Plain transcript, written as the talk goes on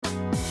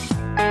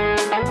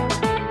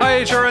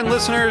HRN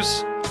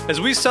listeners.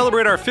 As we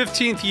celebrate our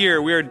 15th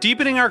year, we are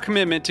deepening our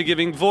commitment to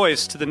giving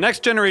voice to the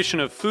next generation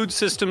of food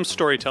systems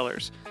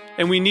storytellers,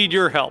 and we need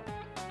your help.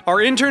 Our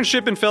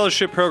internship and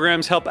fellowship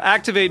programs help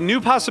activate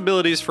new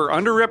possibilities for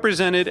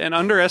underrepresented and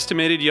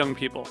underestimated young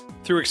people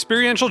through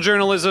experiential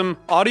journalism,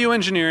 audio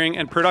engineering,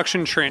 and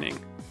production training.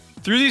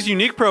 Through these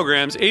unique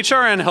programs,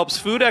 HRN helps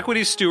food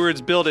equity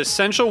stewards build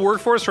essential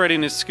workforce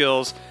readiness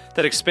skills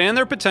that expand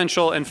their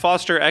potential and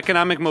foster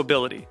economic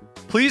mobility.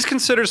 Please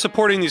consider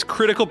supporting these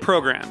critical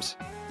programs.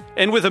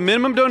 And with a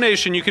minimum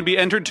donation, you can be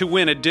entered to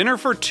win a dinner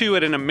for two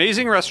at an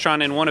amazing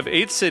restaurant in one of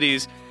 8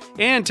 cities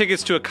and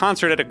tickets to a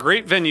concert at a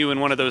great venue in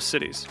one of those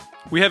cities.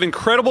 We have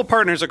incredible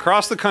partners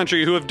across the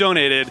country who have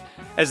donated,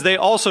 as they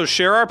also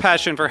share our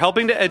passion for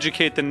helping to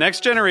educate the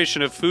next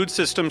generation of food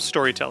systems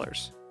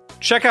storytellers.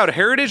 Check out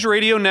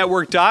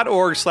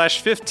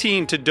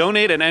heritageradionetwork.org/15 to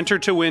donate and enter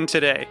to win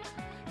today.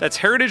 That's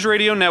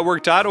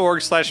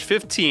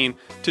heritageradionetwork.org/15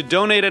 to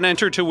donate and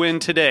enter to win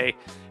today.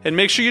 And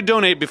make sure you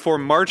donate before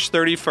March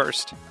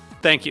 31st.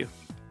 Thank you.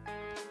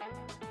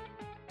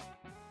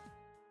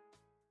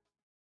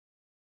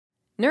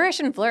 Nourish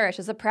and Flourish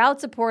is a proud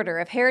supporter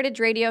of Heritage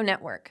Radio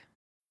Network.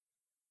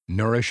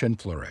 Nourish and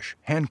Flourish,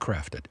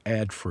 handcrafted,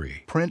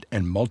 ad-free, print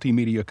and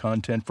multimedia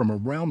content from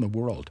around the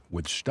world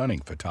with stunning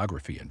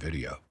photography and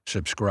video.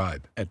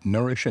 Subscribe at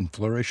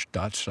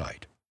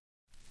nourishandflourish.site.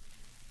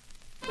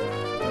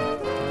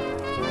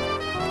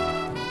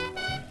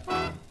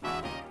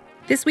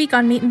 This week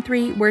on Meat and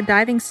Three, we're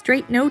diving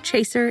straight, no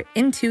chaser,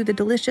 into the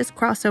delicious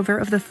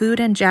crossover of the food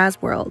and jazz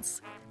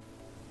worlds.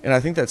 And I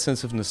think that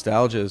sense of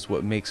nostalgia is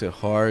what makes it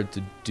hard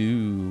to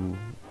do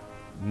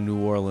New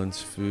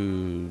Orleans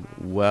food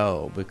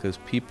well, because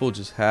people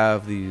just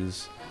have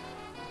these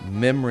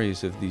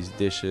memories of these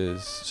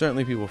dishes.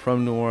 Certainly people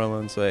from New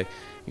Orleans, like,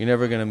 you're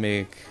never going to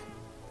make,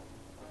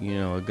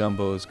 a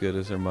gumbo as good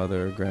as their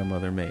mother or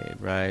grandmother made,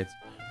 right?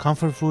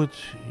 Comfort food,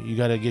 you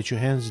got to get your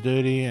hands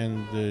dirty,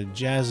 and the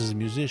jazz as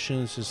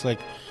musicians, it's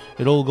like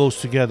it all goes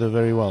together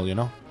very well,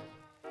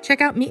 Check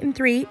out Meat and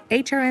Three,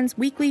 HRN's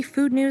weekly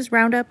food news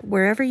roundup,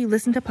 wherever you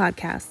listen to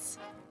podcasts.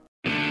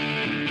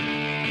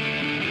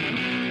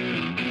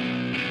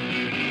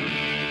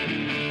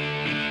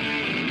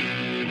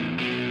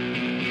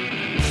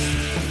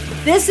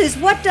 This is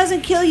What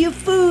Doesn't Kill You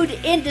Food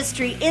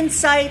Industry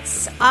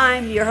Insights.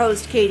 I'm your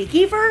host, Katie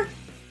Kiefer.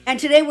 And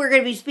today we're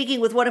going to be speaking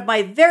with one of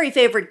my very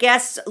favorite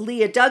guests,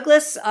 Leah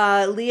Douglas.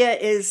 Leah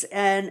is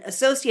an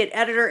associate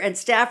editor and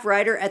staff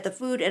writer at the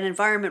Food and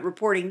Environment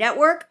Reporting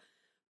Network.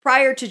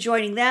 Prior to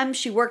joining them,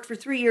 she worked for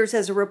 3 years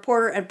as a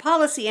reporter and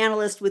policy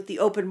analyst with the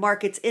Open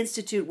Markets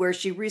Institute, where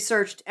she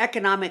researched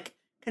economic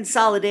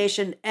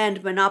consolidation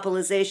and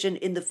monopolization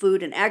in the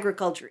food and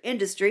agriculture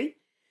industry.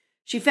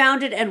 She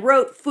founded and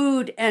wrote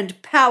Food and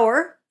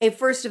Power, a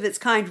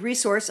first-of-its-kind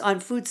resource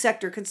on food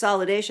sector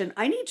consolidation.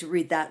 I need to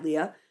read that,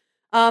 Leah.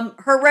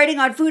 Her writing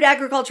on food,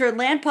 agriculture, and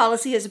land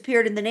policy has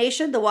appeared in The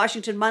Nation, The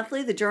Washington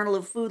Monthly, the Journal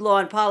of Food Law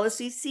and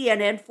Policy,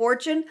 CNN,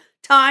 Fortune,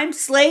 Time,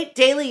 Slate,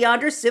 Daily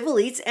Yonder, Civil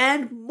Eats,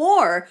 and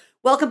more.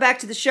 Welcome back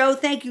to the show.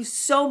 Thank you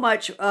so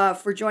much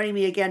for joining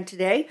me again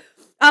today.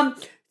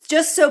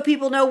 Just so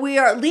people know,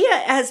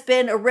 Leah has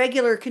been a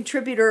regular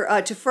contributor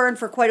to Fern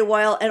for quite a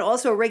while, and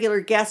also a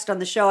regular guest on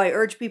the show. I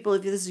urge people,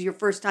 if this is your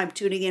first time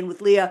tuning in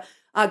with Leah,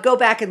 go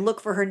back and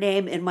look for her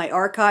name in my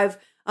archive.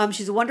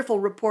 She's a wonderful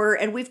reporter,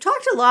 and we've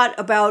talked a lot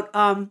about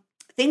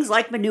things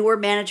like manure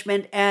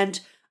management. And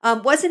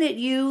wasn't it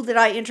you that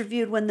I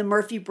interviewed when the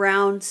Murphy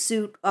Brown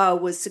suit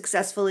was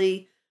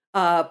successfully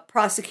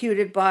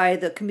prosecuted by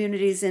the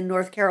communities in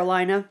North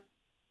Carolina?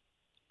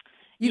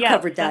 You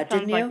covered that,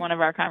 didn't you? Like one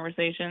of our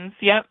conversations.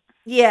 Yep.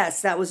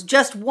 Yes, that was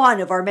just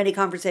one of our many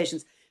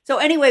conversations. So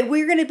anyway,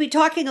 we're going to be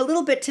talking a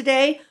little bit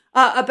today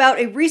about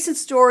a recent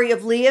story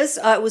of Leah's.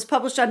 It was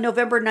published on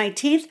November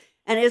 19th.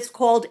 And it's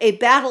called A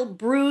Battle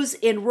Brews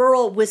in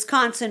Rural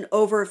Wisconsin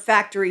Over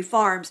Factory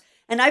Farms.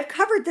 And I've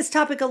covered this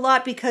topic a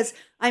lot because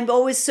I'm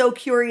always so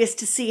curious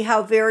to see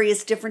how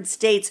various different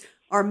states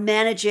are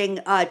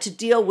managing to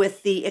deal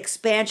with the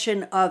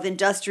expansion of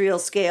industrial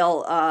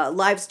scale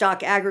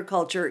livestock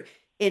agriculture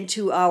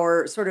into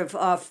our sort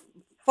of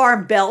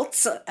farm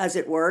belts, as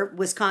it were,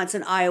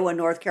 Wisconsin, Iowa,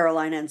 North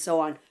Carolina, and so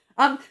on.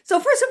 So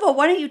first of all,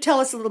 why don't you tell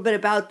us a little bit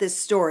about this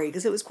story?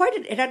 Because it was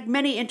it had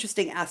many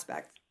interesting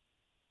aspects.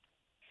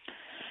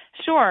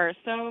 Sure.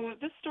 So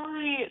this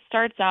story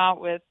starts out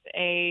with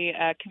a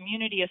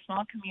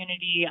small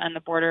community on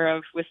the border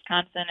of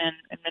Wisconsin and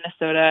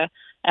Minnesota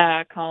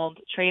called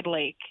Trade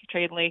Lake.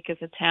 Trade Lake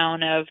is a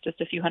town of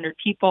just a few hundred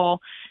people.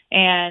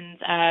 And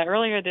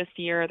earlier this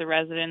year, the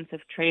residents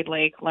of Trade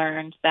Lake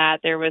learned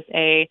that there was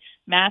a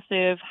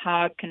massive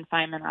hog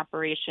confinement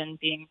operation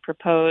being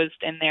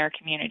proposed in their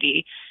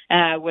community.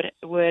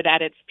 Would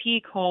at its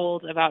peak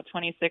hold about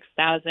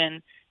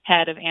 26,000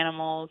 head of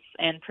animals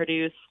and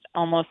produced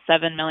almost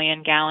 7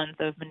 million gallons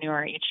of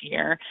manure each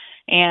year.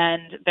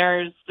 And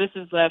this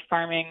is a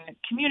farming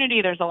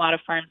community. There's a lot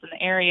of farms in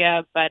the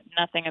area, but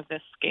nothing of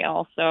this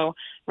scale. So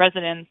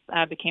residents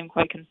became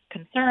quite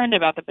concerned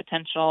about the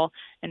potential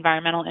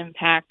environmental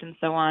impact and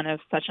so on of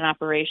such an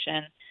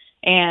operation,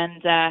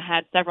 and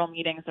had several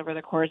meetings over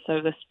the course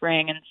of the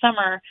spring and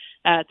summer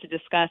to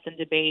discuss and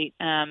debate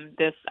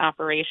this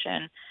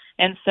operation.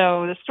 And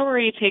so the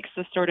story takes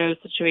this sort of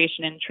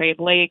situation in Trade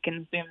Lake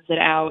and zooms it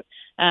out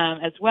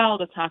as well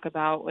to talk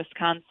about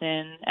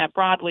Wisconsin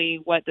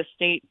broadly, what the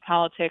state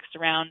politics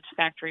around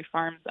factory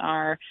farms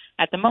are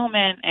at the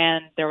moment.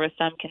 And there was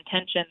some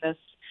contention this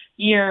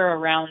year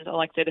around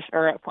elected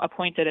or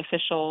appointed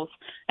officials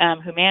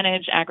who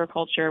manage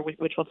agriculture,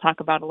 which we'll talk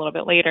about a little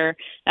bit later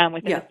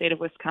within the state of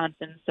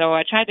Wisconsin. So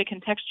I tried to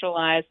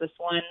contextualize this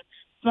one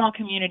small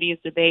community's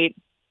debate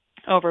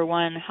over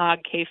one hog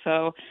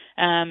CAFO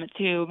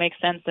to make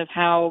sense of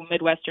how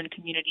Midwestern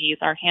communities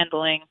are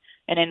handling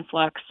an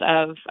influx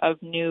of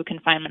new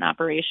confinement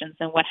operations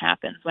and what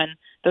happens when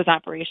those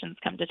operations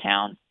come to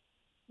town.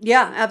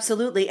 Yeah,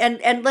 absolutely.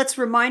 And let's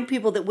remind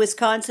people that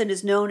Wisconsin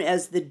is known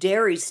as the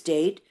dairy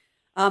state.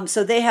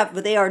 So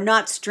they are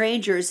not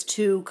strangers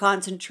to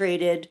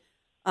concentrated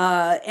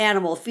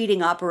animal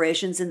feeding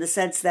operations in the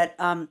sense that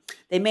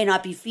they may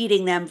not be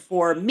feeding them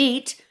for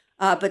meat,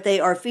 but they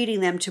are feeding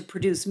them to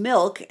produce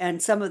milk.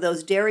 And some of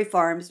those dairy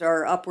farms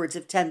are upwards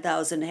of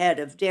 10,000 head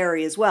of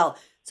dairy as well.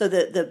 So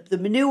the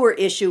manure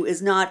issue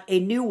is not a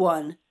new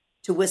one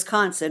to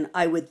Wisconsin,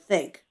 I would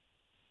think.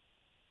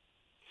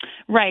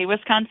 Right.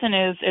 Wisconsin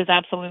is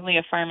absolutely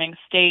a farming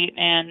state.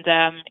 And,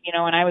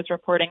 when I was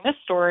reporting this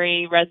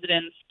story,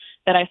 residents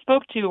that I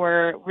spoke to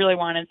really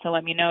wanted to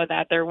let me know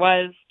that there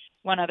was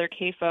one other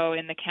CAFO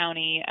in the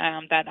county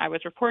that I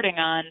was reporting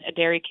on, a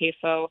dairy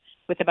CAFO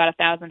with about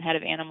 1,000 head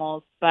of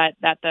animals, but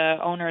that the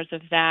owners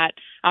of that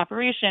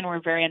operation were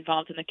very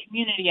involved in the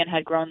community and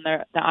had grown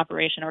the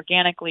operation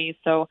organically.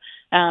 So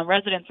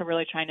residents are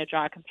really trying to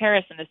draw a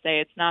comparison to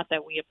say it's not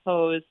that we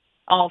oppose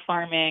all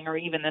farming or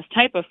even this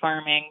type of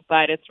farming,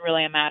 but it's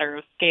really a matter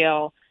of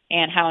scale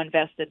and how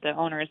invested the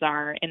owners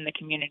are in the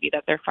community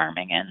that they're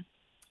farming in.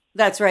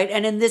 That's right.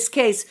 And in this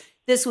case,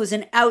 this was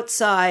an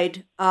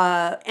outside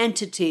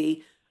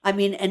entity. I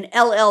mean, an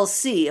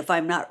LLC,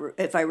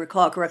 if I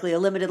recall correctly, a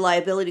limited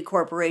liability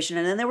corporation.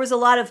 And then there was a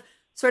lot of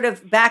sort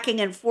of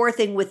backing and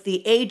forthing with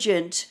the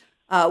agent,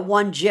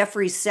 one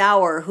Jeffrey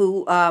Sauer,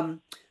 who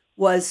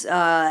was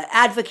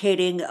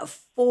advocating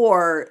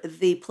for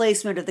the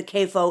placement of the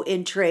CAFO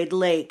in Trade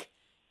Lake.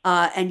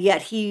 And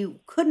yet he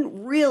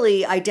couldn't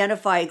really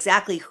identify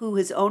exactly who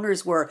his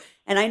owners were.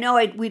 And I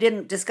know we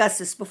didn't discuss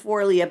this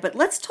before, Leah, but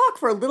let's talk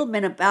for a little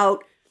minute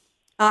about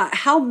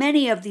how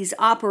many of these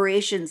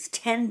operations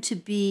tend to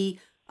be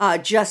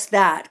just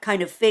that,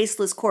 kind of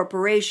faceless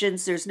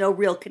corporations. There's no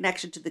real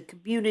connection to the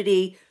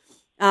community.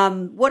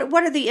 What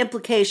are the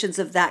implications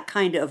of that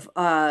kind of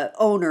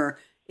owner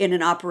in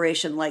an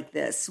operation like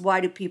this? Why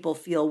do people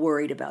feel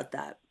worried about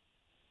that?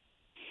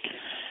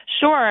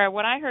 Sure.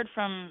 What I heard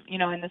from,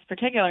 in this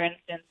particular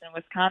instance in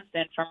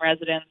Wisconsin from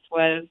residents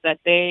was that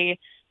they,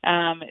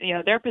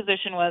 their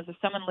position was if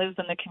someone lives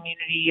in the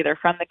community, they're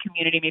from the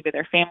community, maybe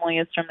their family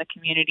is from the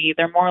community,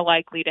 they're more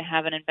likely to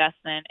have an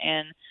investment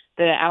in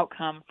the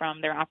outcome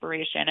from their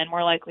operation and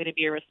more likely to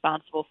be a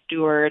responsible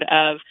steward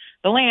of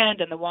the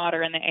land and the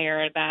water and the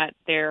air that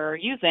they're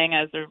using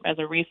as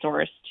a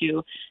resource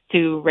to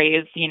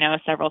raise,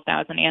 several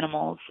thousand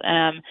animals.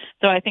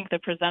 So I think the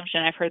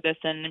presumption, I've heard this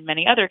in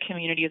many other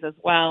communities as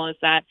well, is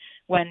that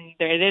when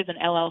there is an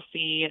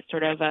LLC,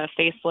 sort of a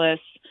faceless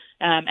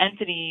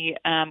entity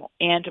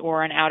and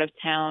or an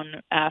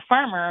out-of-town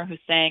farmer who's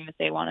saying that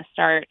they want to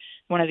start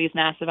one of these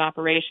massive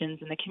operations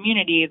in the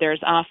community,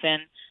 there's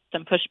often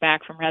some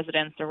pushback from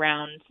residents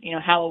around,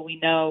 how will we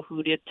know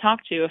who to talk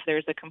to if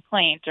there's a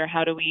complaint, or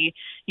how do we,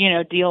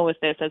 deal with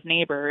this as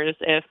neighbors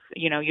if,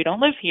 you don't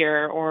live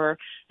here or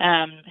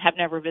have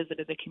never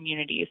visited the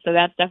community. So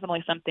that's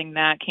definitely something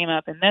that came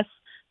up in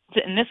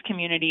this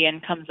community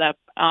and comes up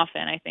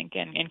often, I think,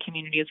 in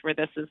communities where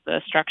this is the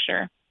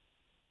structure.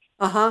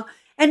 Uh-huh.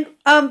 And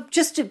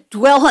just to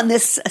dwell on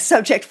this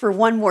subject for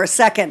one more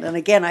second, and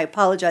again, I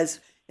apologize,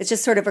 it's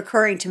just sort of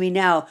occurring to me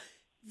now.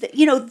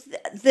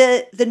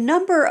 The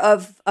number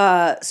of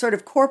sort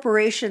of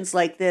corporations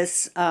like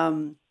this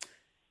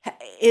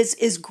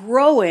is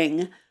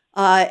growing,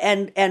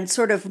 and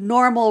sort of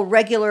normal,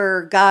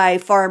 regular guy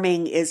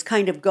farming is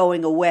kind of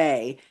going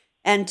away.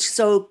 And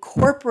so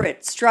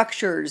corporate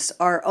structures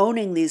are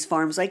owning these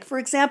farms. Like, for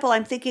example,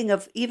 I'm thinking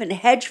of even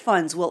hedge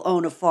funds will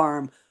own a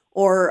farm,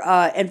 or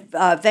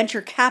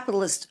venture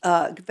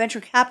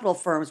capital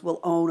firms will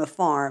own a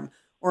farm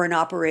or an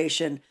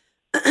operation.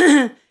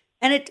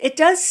 And it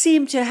does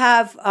seem to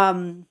have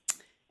an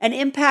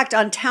impact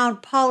on town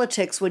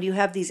politics when you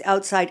have these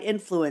outside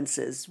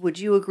influences. Would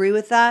you agree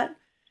with that?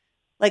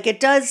 Like it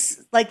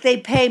does, like they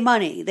pay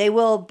money. They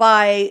will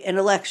buy an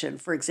election,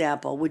 for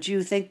example. Do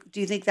you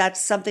think that's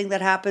something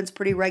that happens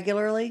pretty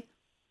regularly?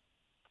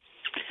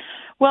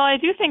 Well, I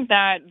do think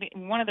that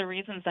one of the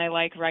reasons I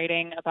like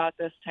writing about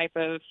this type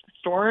of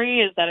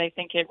story is that I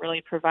think it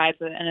really provides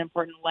an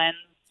important lens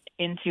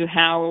into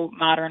how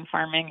modern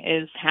farming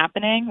is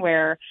happening,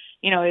 where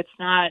it's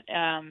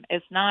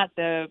not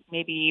the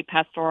maybe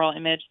pastoral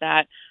image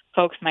that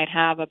folks might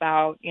have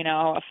about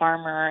a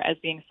farmer as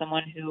being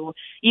someone who,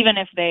 even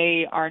if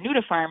they are new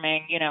to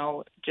farming,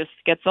 just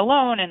gets a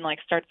loan and like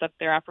starts up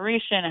their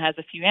operation, has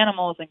a few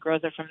animals and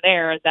grows it from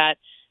there.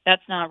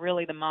 That's not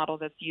really the model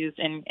that's used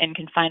in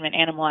confinement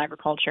animal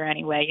agriculture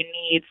anyway. You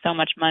need so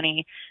much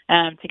money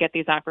to get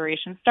these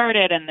operations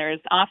started, and there's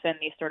often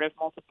these sort of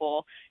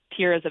multiple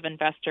tiers of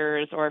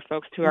investors or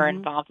folks who are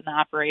involved in the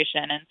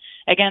operation. And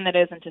again, that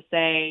isn't to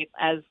say,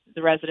 as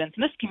the residents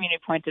in this community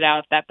pointed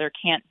out, that there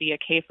can't be a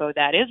CAFO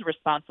that is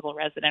responsible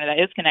resident,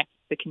 that is connected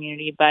to the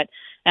community. But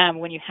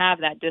when you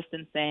have that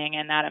distancing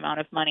and that amount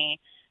of money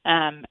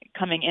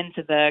coming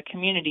into the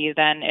community,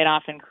 then it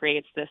often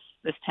creates this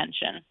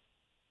tension.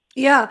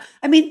 Yeah.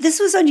 I mean,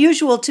 this was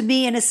unusual to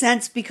me in a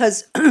sense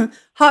because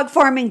hog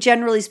farming,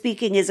 generally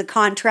speaking, is a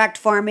contract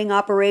farming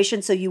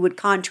operation. So you would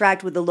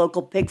contract with the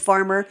local pig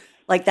farmer.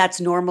 Like that's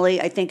normally,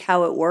 I think,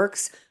 how it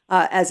works,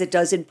 as it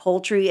does in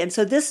poultry. And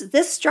so this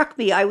struck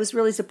me. I was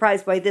really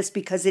surprised by this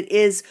because it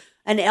is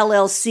an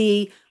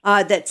LLC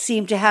that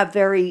seemed to have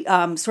very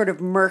sort of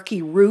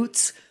murky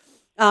roots.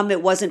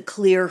 It wasn't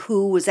clear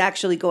who was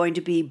actually going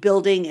to be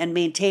building and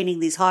maintaining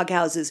these hog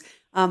houses.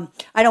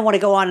 I don't want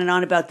to go on and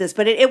on about this,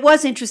 but it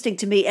was interesting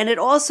to me. And it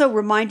also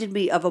reminded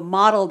me of a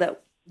model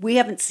that we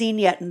haven't seen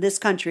yet in this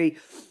country,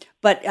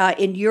 but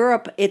in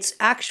Europe, it's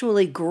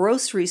actually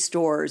grocery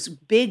stores,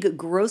 big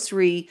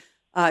grocery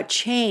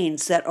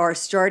chains that are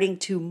starting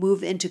to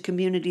move into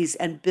communities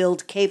and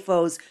build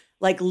CAFOs,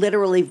 like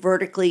literally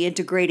vertically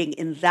integrating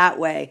in that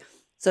way,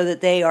 so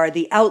that they are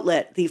the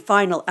outlet, the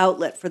final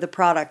outlet for the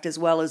product, as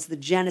well as the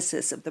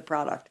genesis of the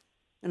product.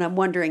 And I'm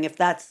wondering if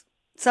that's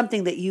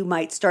something that you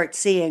might start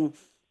seeing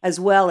as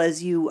well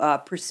as you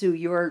pursue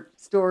your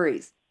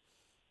stories.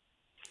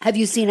 Have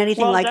you seen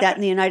anything like that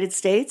in the United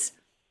States?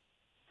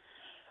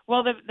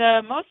 Well,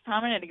 the most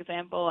prominent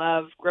example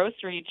of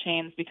grocery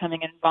chains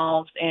becoming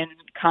involved in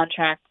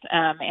contract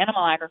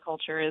animal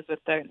agriculture is with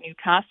the new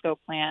Costco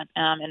plant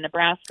in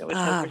Nebraska, which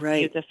has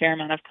received a fair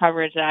amount of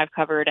coverage that I've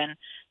covered and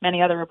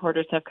many other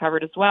reporters have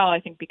covered as well.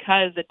 I think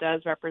because it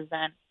does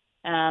represent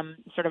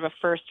sort of a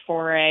first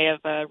foray of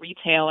a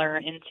retailer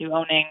into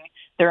owning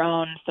their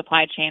own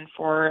supply chain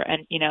for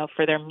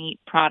their meat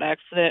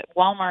products.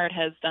 Walmart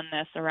has done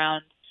this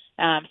around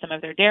some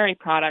of their dairy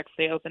products.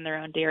 They opened their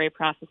own dairy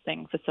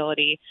processing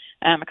facility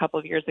a couple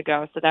of years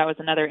ago. So that was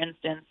another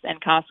instance.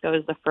 And Costco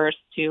is the first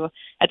to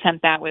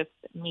attempt that with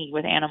meat,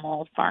 with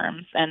animal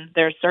farms. And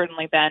there's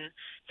certainly been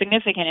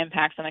significant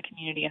impacts on the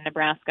community in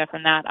Nebraska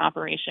from that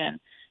operation.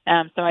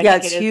 So I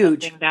think it is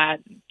huge. Something that,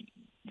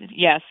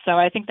 yes, so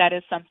I think that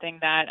is something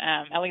that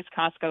at least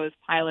Costco is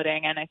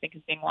piloting and I think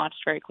is being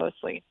watched very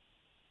closely.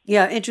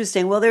 Yeah,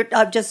 interesting. Well, they're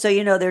just so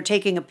you know, they're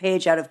taking a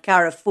page out of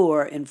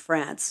Carrefour in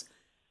France.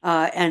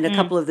 And a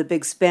couple of the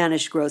big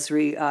Spanish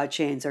grocery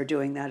chains are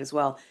doing that as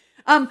well.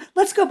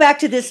 Let's go back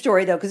to this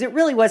story, though, because it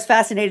really was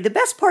fascinating. The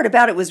best part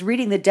about it was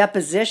reading the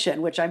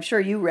deposition, which I'm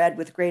sure you read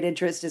with great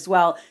interest as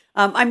well.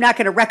 I'm not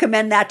going to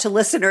recommend that to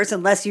listeners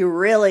unless you're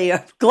really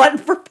a glutton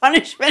for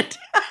punishment.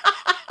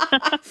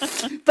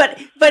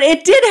 But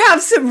it did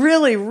have some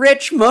really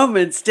rich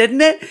moments,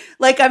 didn't it?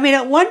 Like, I mean,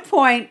 at one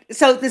point,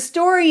 so the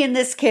story in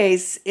this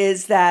case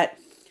is that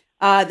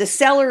the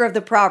seller of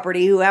the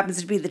property, who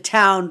happens to be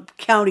the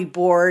county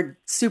board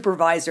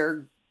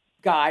supervisor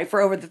guy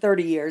for over the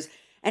 30 years,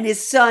 and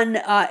his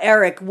son,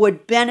 Eric,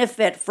 would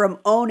benefit from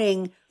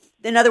owning.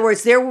 In other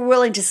words, they were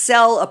willing to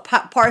sell a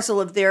parcel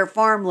of their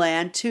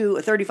farmland, to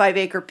a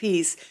 35-acre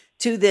piece,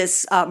 to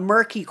this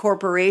murky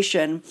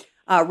corporation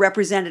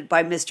represented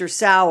by Mr.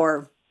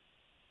 Sauer.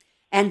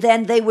 And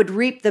then they would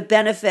reap the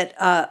benefit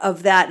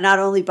of that, not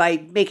only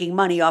by making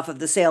money off of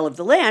the sale of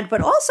the land,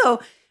 but also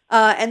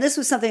and this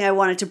was something I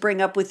wanted to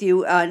bring up with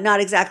you, not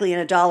exactly in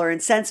a dollar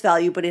and cents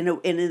value, but in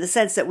the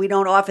sense that we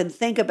don't often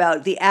think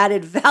about the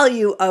added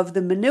value of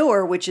the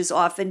manure, which is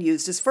often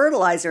used as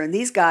fertilizer. And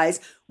these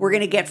guys were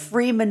going to get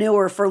free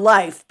manure for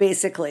life,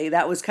 basically.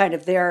 That was kind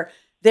of their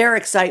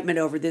excitement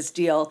over this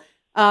deal.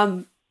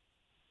 How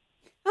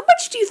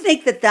much do you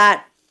think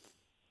that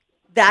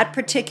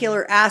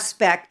particular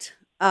aspect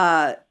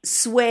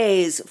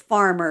sways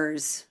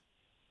farmers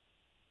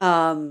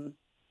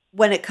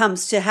when it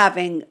comes to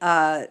having,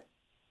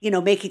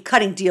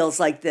 cutting deals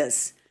like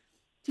this?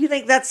 Do you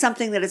think that's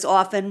something that is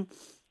often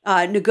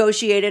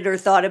negotiated or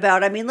thought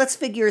about? I mean, let's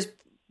figure,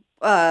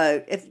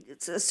 if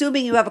it's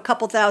assuming you have a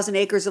couple thousand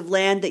acres of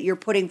land that you're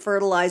putting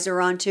fertilizer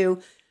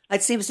onto,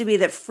 it seems to me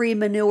that free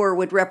manure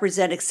would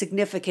represent a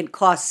significant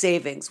cost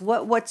savings.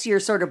 What's your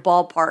sort of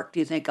ballpark,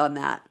 do you think, on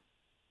that?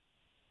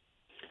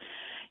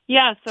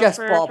 Yeah, so Just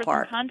for some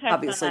ballpark, context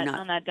obviously on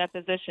not. that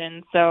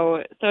deposition,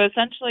 so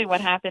essentially what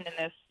happened in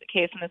this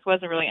case, and this was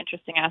a really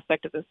interesting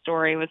aspect of the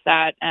story, was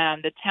that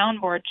the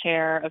town board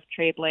chair of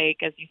Trade Lake,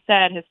 as you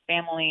said, his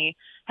family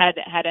had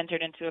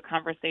entered into a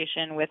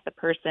conversation with the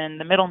person,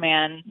 the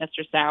middleman,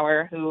 Mr.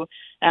 Sauer, who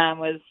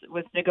was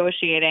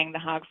negotiating the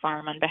hog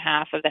farm on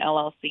behalf of the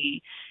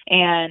LLC,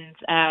 and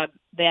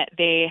that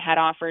they had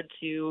offered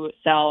to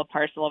sell a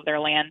parcel of their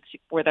land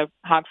where the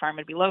hog farm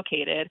would be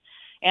located.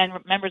 And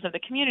members of the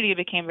community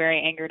became very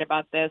angered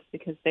about this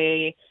because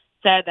they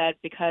said that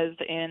because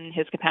in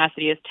his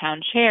capacity as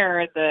town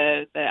chair,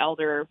 the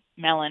elder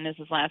Mellon is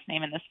his last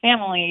name in this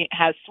family,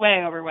 has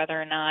sway over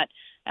whether or not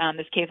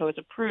this CAFO is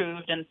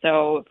approved. And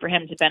so for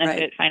him to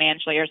benefit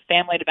financially, or his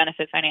family to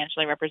benefit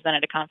financially,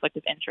 represented a conflict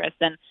of interest.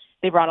 And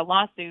they brought a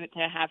lawsuit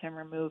to have him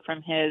removed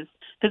from his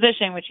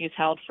position, which he's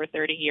held for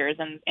 30 years.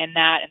 And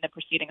the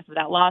proceedings of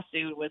that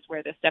lawsuit was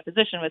where this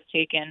deposition was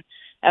taken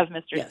of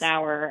Mr.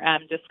 Sauer,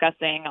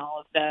 discussing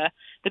all of the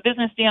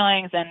business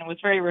dealings, and was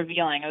very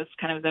revealing. It was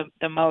kind of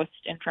the most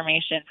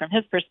information from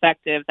his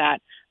perspective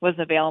that was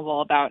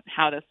available about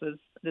how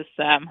this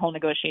whole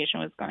negotiation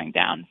was going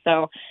down.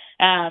 So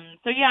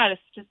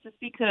just to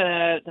speak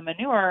to the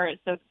manure,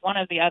 so one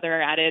of the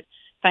other added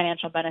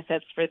financial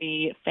benefits for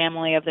the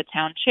family of the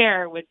town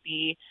chair would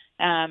be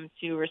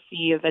to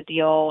receive a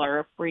deal or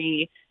a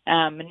free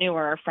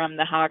manure from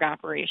the hog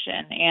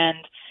operation.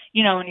 And,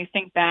 when you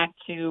think back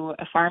to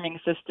a farming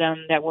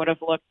system that would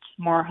have looked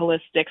more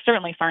holistic,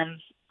 certainly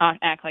farms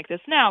act like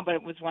this now, but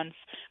it was once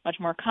much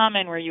more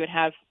common where you would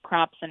have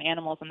crops and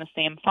animals on the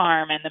same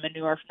farm, and the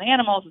manure from the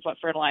animals is what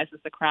fertilizes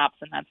the crops,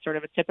 and that's sort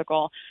of a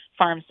typical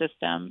farm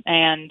system.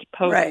 And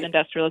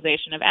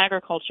post-industrialization of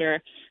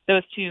agriculture,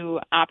 those two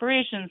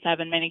operations have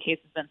in many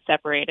cases been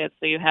separated.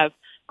 So you have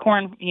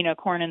corn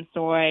and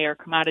soy or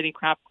commodity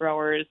crop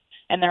growers,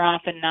 and they're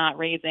often not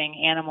raising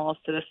animals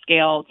to the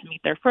scale to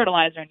meet their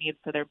fertilizer needs,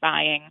 so they're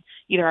buying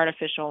either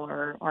artificial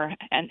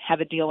and have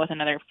a deal with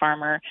another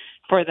farmer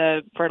for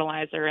the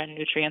fertilizer and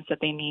nutrients that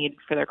they need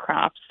for their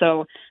crops.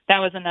 So that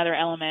was another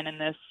element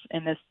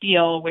in this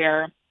deal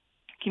where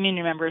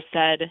community members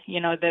said,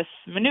 this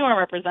manure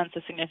represents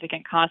a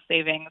significant cost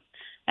savings,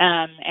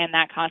 and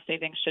that cost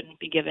savings shouldn't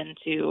be given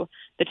to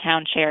the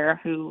town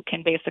chair, who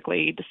can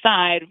basically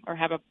decide or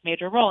have a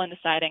major role in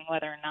deciding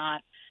whether or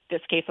not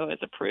this CAFO is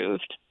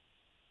approved.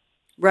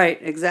 Right,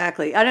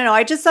 exactly. I don't know.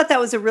 I just thought that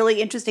was a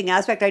really interesting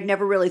aspect. I'd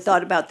never really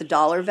thought about the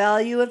dollar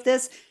value of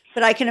this,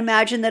 but I can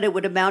imagine that it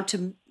would amount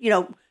to,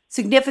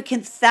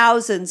 significant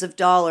thousands of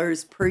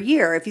dollars per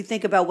year. If you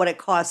think about what it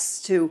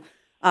costs to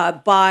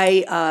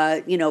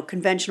buy,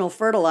 conventional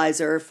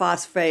fertilizer,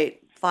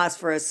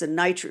 phosphorus, and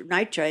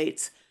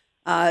nitrates,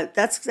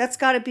 that's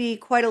got to be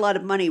quite a lot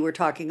of money we're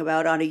talking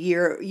about on a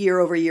year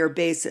over year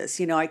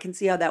basis. I can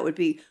see how that would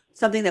be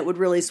something that would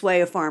really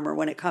sway a farmer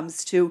when it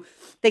comes to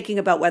thinking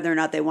about whether or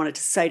not they wanted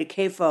to site a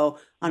CAFO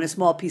on a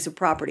small piece of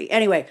property.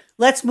 Anyway,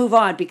 let's move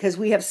on because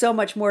we have so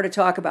much more to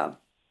talk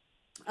about.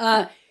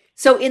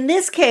 So in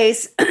this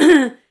case,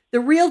 the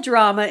real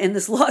drama in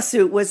this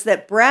lawsuit was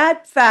that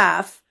Brad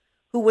Pfaff,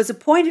 who was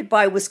appointed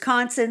by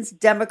Wisconsin's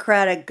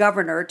Democratic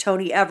Governor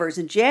Tony Evers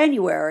in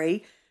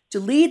January to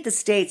lead the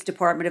state's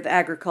Department of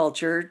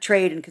Agriculture,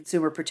 Trade, and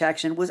Consumer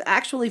Protection, was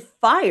actually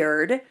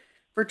fired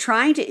for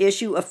trying to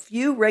issue a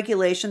few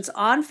regulations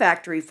on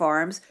factory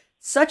farms,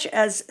 such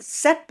as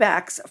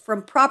setbacks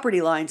from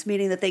property lines,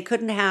 meaning that they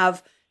couldn't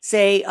have,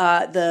 say,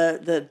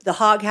 the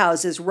hog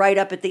houses right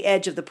up at the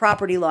edge of the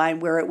property line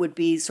where it would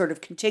be sort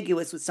of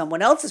contiguous with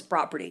someone else's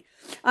property.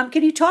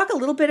 Can you talk a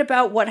little bit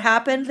about what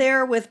happened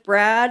there with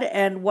Brad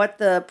and what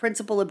the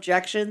principal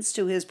objections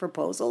to his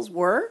proposals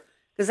were?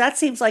 Because that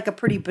seems like a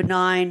pretty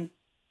benign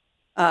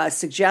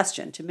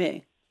suggestion to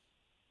me.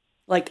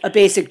 Like a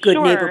basic good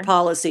neighbor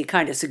policy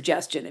kind of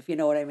suggestion, if you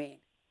know what I mean.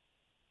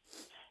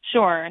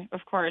 Sure,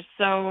 of course.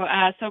 So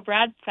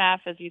Brad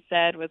Pfaff, as you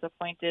said, was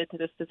appointed to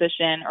this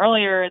position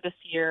earlier this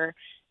year,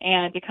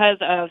 and because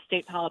of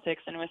state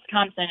politics in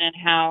Wisconsin and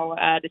how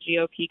the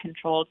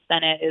GOP-controlled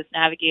Senate is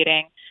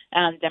navigating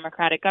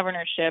Democratic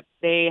governorship,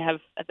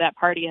 that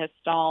party has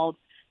stalled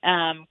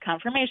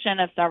confirmation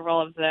of several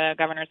of the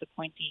governor's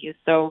appointees.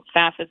 So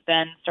Pfaff has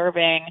been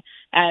serving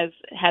as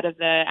head of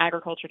the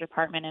agriculture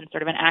department in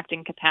sort of an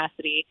acting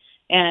capacity.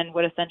 And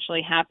what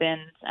essentially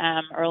happened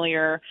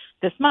earlier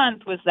this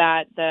month was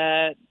that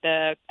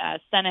the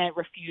Senate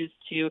refused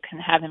to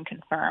have him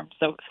confirmed.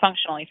 So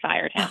functionally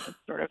fired him is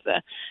sort of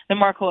the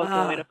more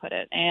colloquial way to put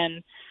it.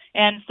 And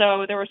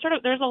so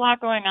there's a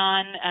lot going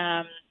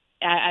on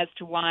as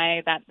to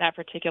why that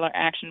particular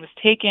action was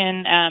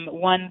taken.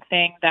 One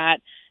thing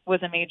that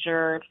was a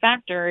major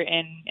factor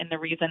in the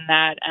reason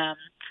that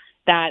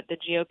the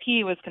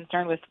GOP was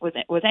concerned with,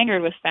 was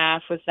angered with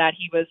Pfaff, was that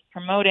he was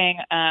promoting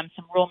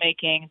some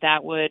rulemaking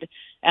that would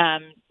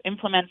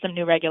implement some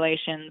new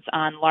regulations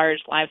on large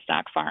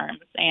livestock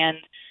farms. And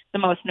the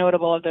most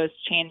notable of those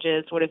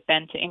changes would have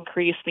been to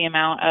increase the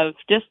amount of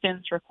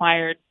distance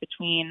required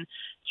between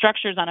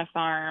structures on a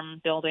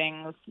farm,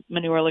 buildings,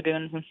 manure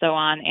lagoons, and so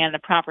on, and the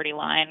property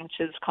line, which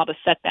is called a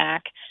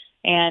setback.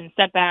 And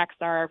setbacks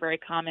are a very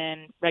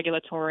common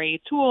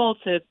regulatory tool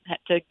to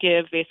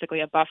give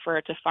basically a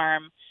buffer to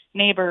farm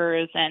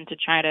neighbors and to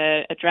try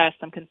to address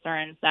some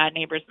concerns that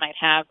neighbors might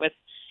have with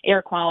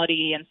air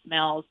quality and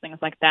smells, things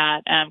like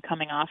that,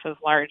 coming off of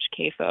large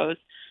CAFOs.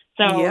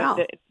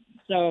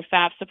 So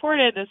FAF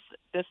supported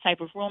this type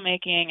of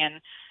rulemaking,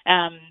 and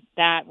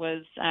that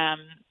was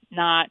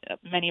not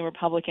many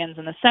Republicans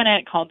in the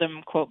Senate called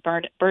them, quote,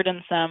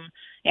 burdensome,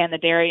 and the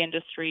dairy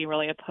industry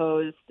really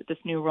opposed this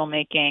new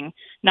rulemaking.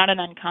 Not an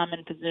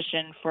uncommon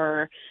position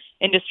for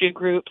industry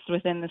groups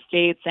within the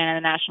states and at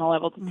a national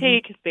level to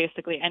take. Is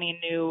basically any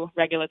new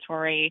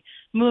regulatory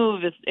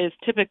move is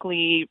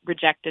typically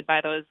rejected by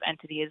those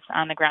entities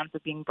on the grounds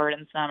of being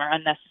burdensome or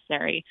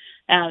unnecessary.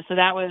 So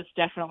that was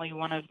definitely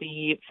one of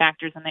the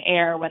factors in the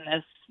air when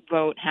this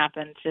vote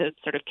happened to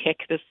sort of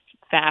kick this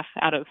FAF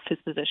out of his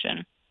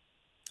position.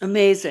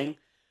 Amazing.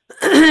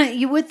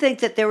 You would think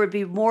that there would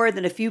be more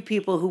than a few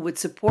people who would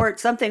support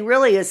something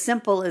really as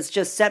simple as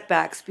just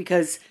setbacks,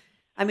 because,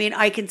 I mean,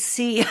 I can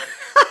see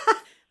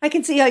I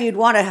can see how you'd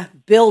want to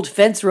build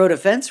fence row to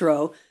fence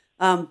row.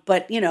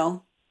 But, you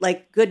know,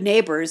 like good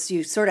neighbors,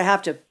 you sort of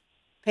have to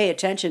pay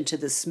attention to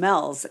the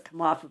smells that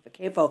come off of a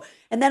CAFO.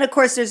 And then, of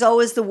course, there's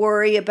always the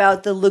worry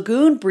about the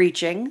lagoon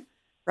breaching,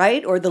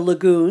 right? Or the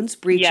lagoons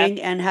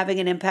breaching and having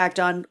an impact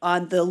on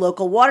the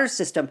local water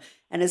system.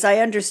 And as I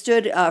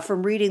understood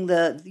from reading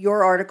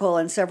your article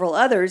and several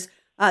others,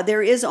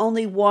 there is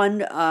only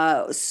one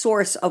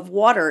source of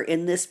water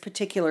in this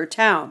particular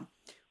town,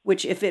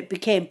 which if it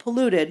became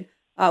polluted,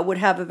 would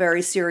have a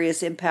very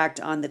serious impact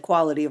on the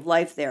quality of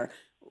life there.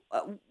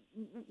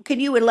 Can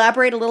you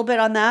elaborate a little bit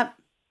on that,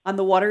 on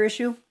the water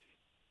issue?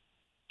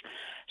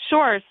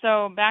 Sure.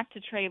 So back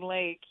to Trade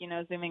Lake,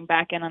 zooming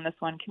back in on this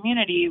one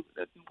community,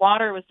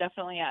 water was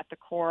definitely at the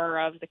core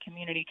of the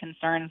community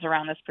concerns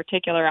around this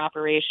particular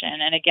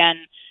operation. And again,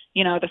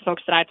 the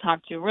folks that I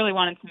talked to really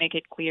wanted to make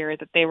it clear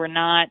that they were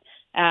not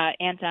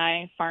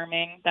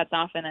anti-farming. That's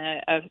often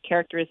a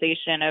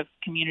characterization of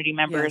community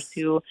members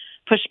who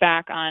push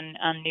back on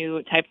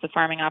new types of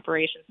farming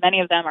operations. Many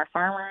of them are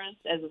farmers,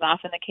 as is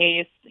often the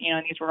case.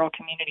 In these rural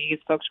communities,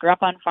 folks grew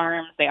up on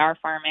farms, they are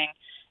farming.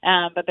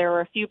 But there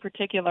were a few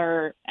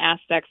particular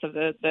aspects of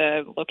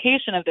the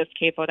location of this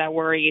CAFO that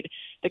worried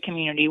the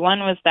community. One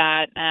was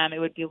that it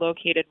would be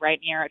located right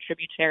near a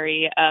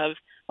tributary of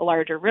a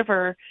larger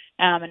river.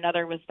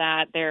 Another was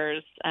that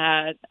there's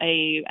a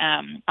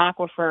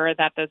aquifer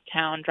that the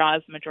town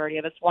draws the majority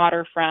of its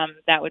water from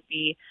that would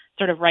be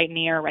sort of right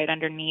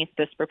underneath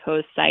this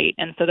proposed site.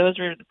 And so those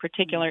were the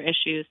particular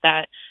issues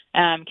that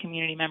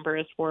community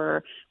members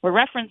were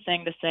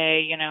referencing to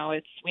say,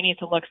 we need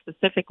to look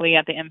specifically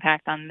at the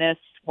impact on this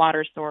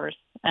water source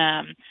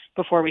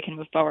before we can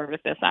move forward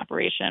with this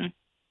operation.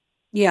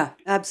 Yeah,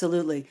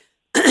 absolutely.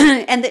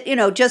 And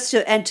just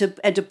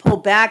to pull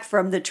back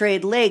from the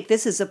Trade Lake,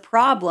 this is a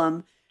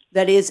problem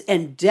that is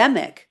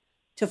endemic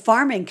to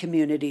farming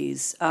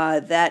communities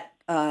that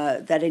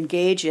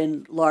engage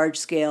in large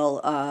scale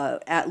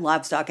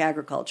livestock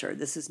agriculture.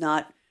 This is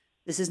not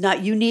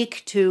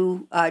unique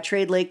to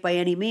Trade Lake by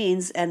any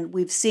means, and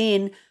we've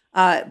seen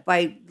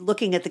by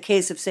looking at the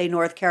case of, say,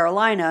 North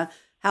Carolina,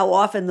 how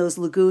often those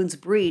lagoons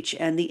breach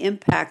and the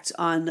impacts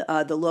on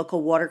the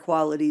local water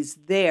qualities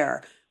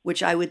there,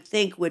 which I would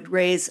think would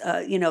raise,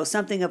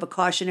 something of a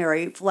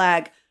cautionary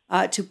flag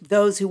to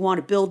those who want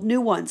to build new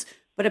ones,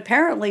 but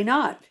apparently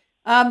not.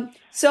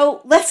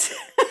 So let's.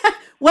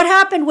 What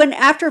happened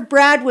after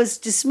Brad was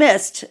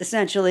dismissed?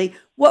 Essentially,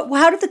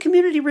 how did the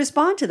community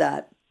respond to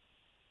that?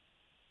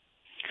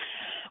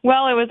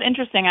 Well, it was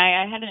interesting.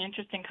 I had an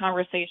interesting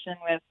conversation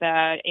with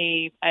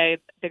the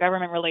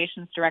government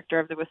relations director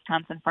of the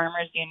Wisconsin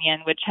Farmers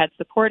Union, which had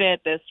supported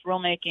this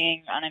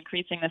rulemaking on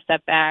increasing the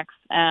setbacks.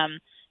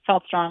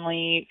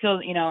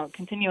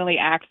 Continually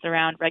acts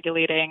around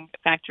regulating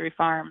factory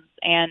farms.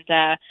 And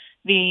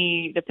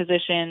the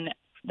position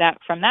that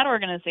from that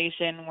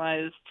organization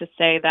was to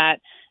say that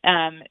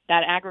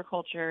that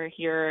agriculture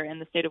here in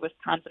the state of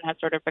Wisconsin has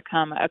sort of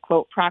become a,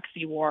 quote,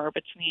 proxy war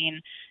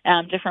between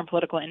different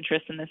political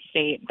interests in the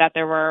state, that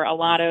there were a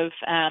lot of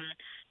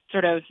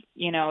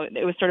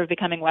it was sort of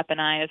becoming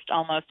weaponized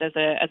almost as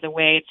a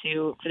way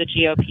for the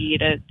GOP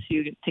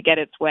to get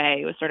its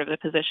way. It was sort of the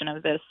position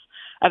of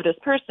this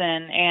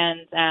person.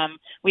 And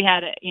we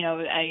had,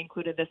 I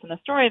included this in the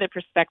story, the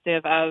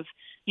perspective of,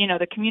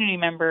 the community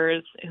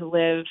members who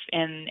live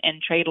in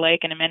Trade Lake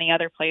and in many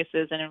other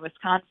places and in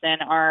Wisconsin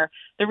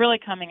they're really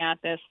coming at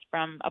this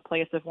from a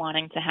place of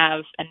wanting to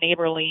have a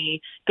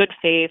neighborly, good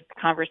faith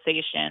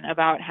conversation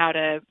about how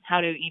to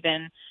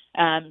even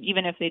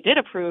if they did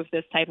approve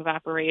this type of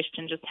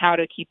operation, just how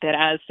to keep it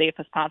as safe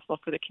as possible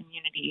for the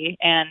community.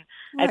 And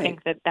right. I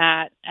think that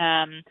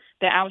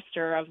the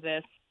ouster of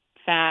this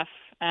FAF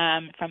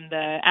from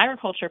the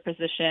agriculture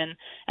position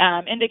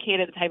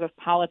indicated the type of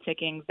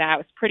politicking that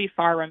was pretty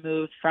far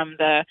removed from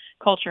the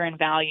culture and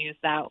values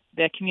that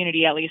the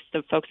community, at least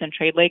the folks in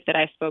Trade Lake that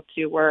I spoke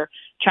to, were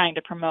trying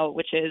to promote,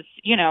 which is,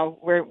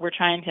 we're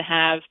trying to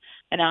have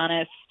an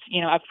honest,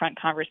 upfront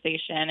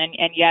conversation.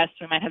 And yes,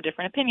 we might have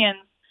different opinions,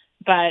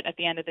 but at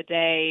the end of the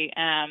day,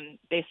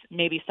 they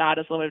maybe saw it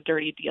as a little bit of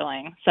dirty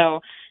dealing. So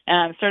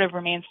sort of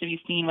remains to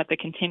be seen what the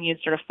continued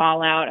sort of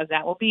fallout of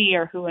that will be,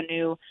 or who a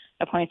new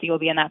appointee will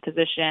be in that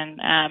position.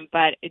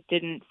 But it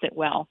didn't sit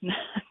well,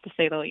 to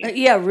say the least.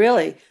 Yeah,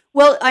 really.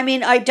 Well, I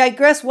mean, I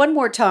digress one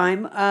more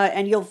time,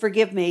 and you'll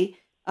forgive me,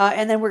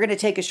 and then we're going to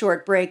take a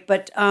short break.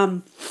 But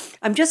I'm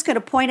just going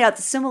to point out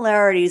the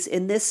similarities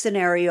in this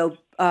scenario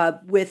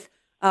with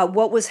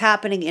what was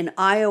happening in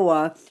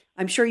Iowa.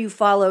 I'm sure you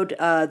followed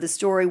the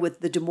story with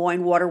the Des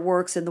Moines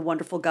Waterworks and the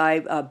wonderful guy,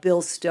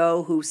 Bill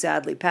Stowe, who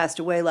sadly passed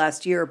away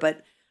last year.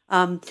 But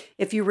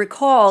if you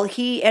recall,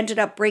 he ended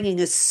up bringing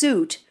a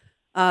suit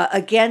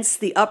against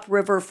the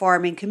upriver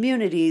farming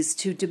communities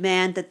to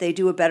demand that they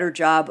do a better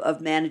job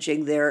of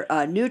managing their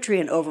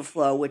nutrient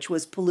overflow, which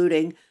was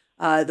polluting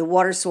the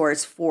water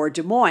source for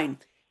Des Moines.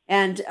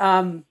 And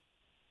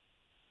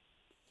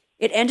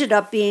it ended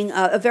up being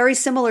a very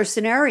similar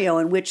scenario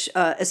in which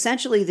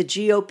essentially the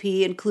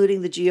GOP,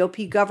 including the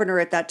GOP governor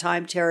at that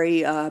time,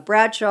 Terry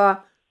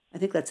Bradshaw, I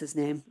think that's his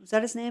name. Was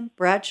that his name?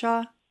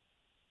 Bradshaw?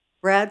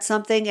 Brad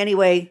something?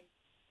 Anyway,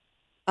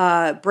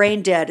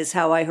 brain dead is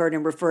how I heard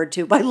him referred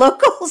to by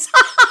locals,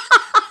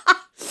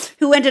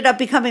 who ended up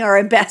becoming our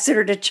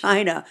ambassador to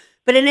China.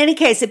 But in any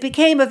case, it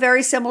became a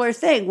very similar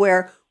thing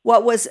where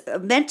what was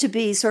meant to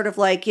be sort of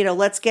like,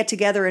 let's get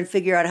together and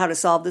figure out how to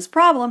solve this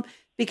problem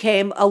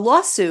became a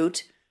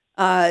lawsuit,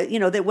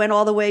 that went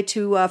all the way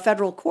to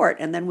federal court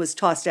and then was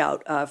tossed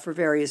out for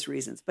various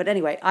reasons. But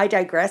anyway, I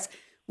digress.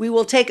 We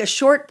will take a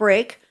short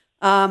break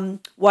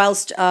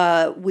whilst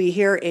we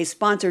hear a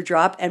sponsor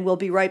drop, and we'll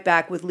be right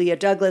back with Leah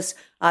Douglas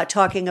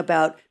talking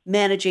about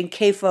managing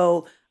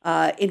CAFO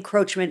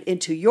encroachment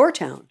into your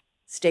town.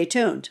 Stay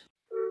tuned.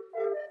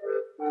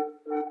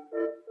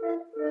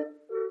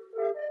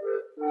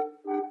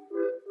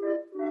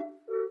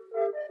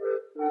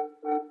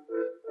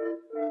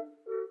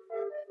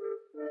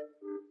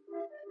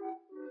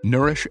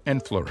 Nourish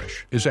and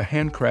Flourish is a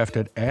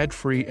handcrafted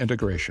ad-free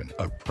integration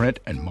of print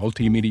and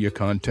multimedia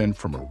content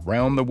from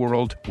around the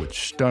world with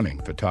stunning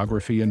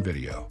photography and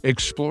video.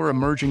 Explore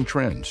emerging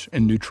trends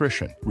in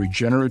nutrition,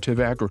 regenerative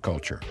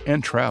agriculture,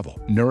 and travel.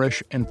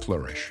 Nourish and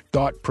Flourish.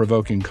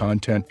 Thought-provoking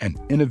content and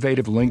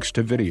innovative links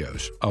to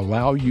videos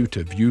allow you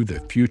to view the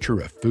future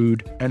of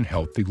food and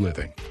healthy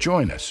living.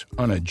 Join us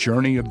on a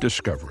journey of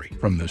discovery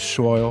from the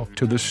soil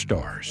to the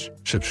stars.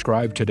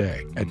 Subscribe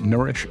today at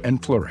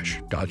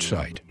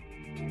nourishandflourish.site.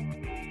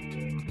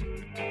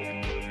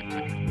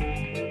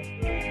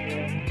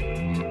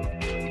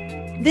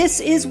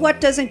 This is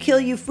What Doesn't Kill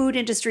You, Food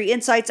Industry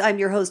Insights. I'm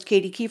your host,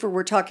 Katie Kiefer.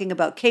 We're talking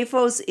about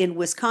CAFOs in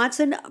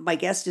Wisconsin. My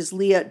guest is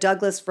Leah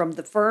Douglas from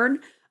the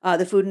Fern,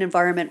 the Food and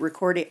Environment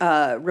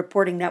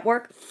Reporting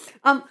Network.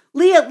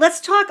 Leah,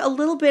 let's talk a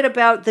little bit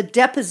about the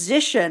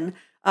deposition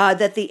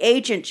that the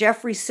agent,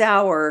 Jeffrey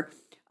Sauer,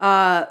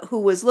 who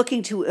was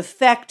looking to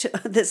effect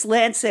this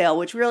land sale,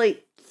 which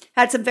really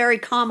had some very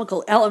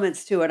comical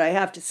elements to it, I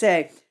have to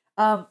say.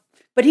 But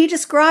he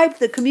described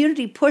the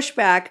community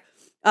pushback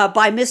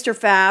by Mr.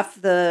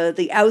 Pfaff,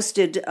 the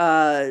ousted,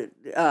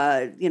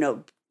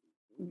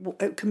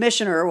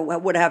 commissioner, or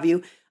what have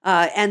you,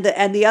 and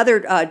the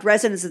other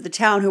residents of the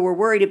town who were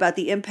worried about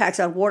the impacts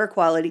on water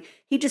quality.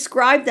 He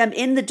described them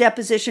in the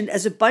deposition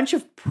as a bunch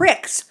of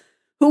pricks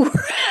who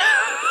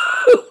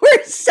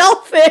were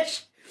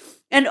selfish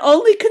and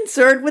only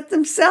concerned with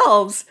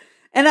themselves.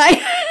 And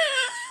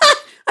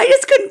I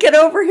just couldn't get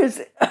over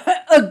his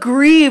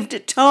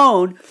aggrieved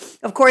tone.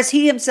 Of course,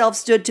 he himself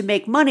stood to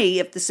make money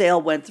if the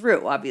sale went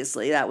through.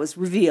 Obviously, that was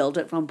revealed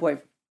at one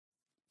point.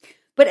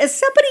 But as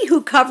somebody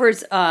who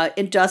covers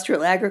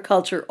industrial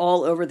agriculture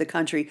all over the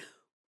country,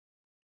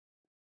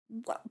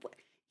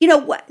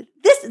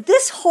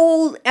 this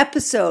whole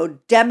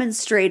episode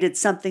demonstrated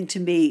something to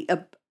me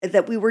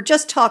that we were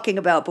just talking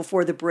about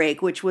before the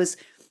break, which was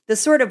the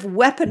sort of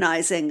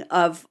weaponizing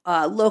of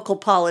local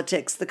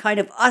politics, the kind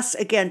of us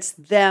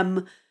against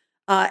them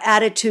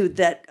attitude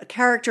that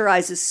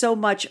characterizes so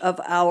much of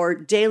our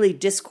daily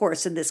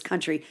discourse in this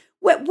country.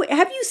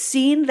 Have you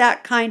seen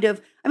that kind of,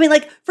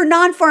 for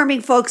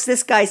non-farming folks,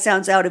 this guy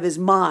sounds out of his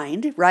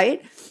mind,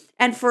 right?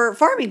 And for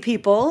farming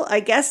people,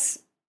 I guess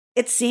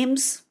it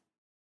seems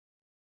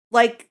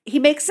like he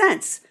makes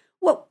sense.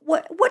 What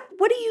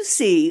do you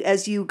see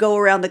as you go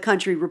around the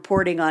country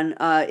reporting on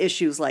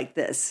issues like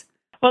this?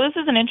 Well, this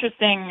is an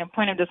interesting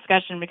point of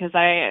discussion because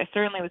I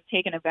certainly was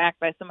taken aback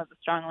by some of the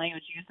strong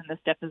language used in this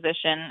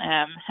deposition.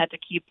 Had to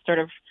keep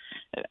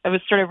I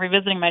was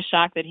revisiting my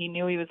shock that he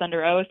knew he was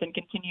under oath and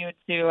continued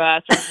to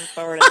sort of move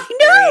forward in this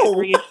very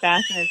brief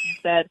fashion, as you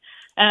said.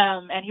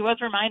 And he was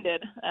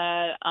reminded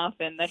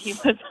often that he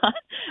was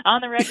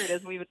on the record,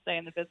 as we would say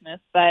in the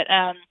business. But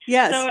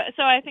yes.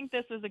 So I think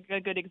this is a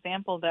good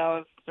example, though,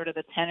 of sort of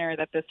the tenor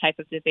that this type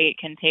of debate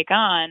can take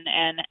on,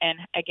 and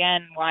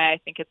again, why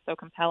I think it's so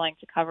compelling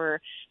to cover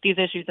these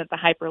issues at the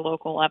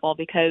hyper-local level,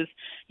 because,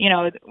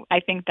 I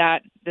think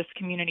that this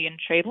community in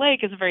Trade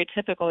Lake is a very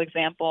typical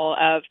example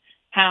of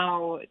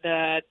how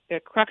the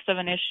crux of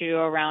an issue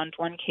around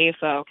one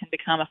CAFO can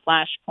become a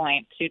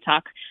flashpoint to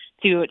talk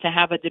to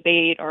have a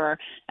debate or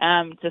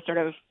to sort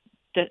of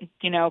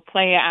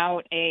play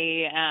out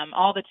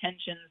all the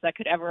tensions that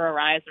could ever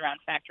arise around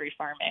factory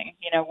farming.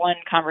 One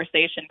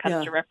conversation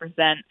comes to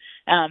represent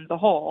the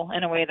whole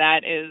in a way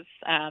that is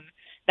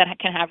that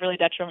can have really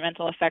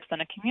detrimental effects on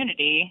a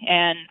community.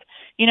 And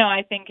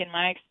I think in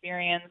my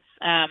experience,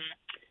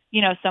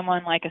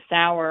 someone like a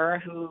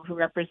sour who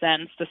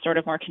represents the sort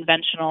of more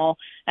conventional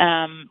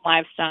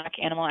livestock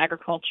animal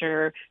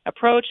agriculture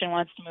approach and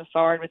wants to move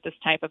forward with this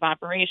type of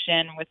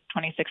operation with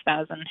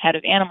 26,000 head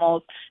of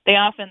animals, they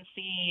often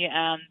see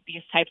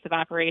these types of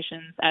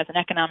operations as an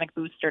economic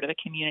booster to the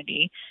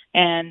community.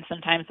 And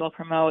sometimes they'll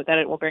promote that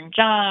it will bring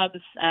jobs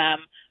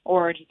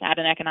or just add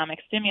an economic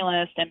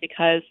stimulus. And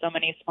because so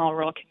many small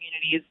rural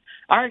communities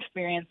are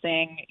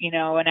experiencing,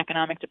 an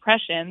economic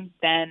depression,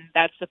 then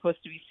that's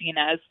supposed to be seen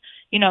as,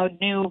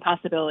 new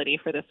possibility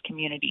for this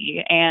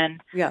community.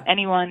 And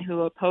anyone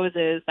who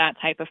opposes that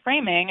type of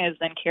framing is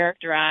then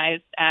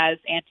characterized as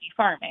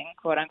anti-farming,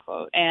 quote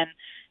unquote. And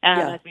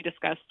as we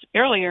discussed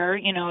earlier,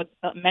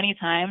 many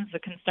times the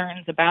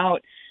concerns about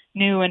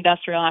new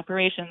industrial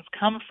operations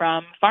come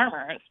from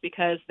farmers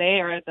because they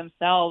are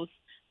themselves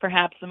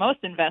perhaps the most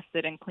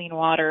invested in clean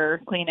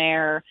water, clean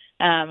air.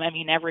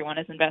 Everyone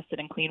is invested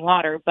in clean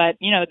water, but,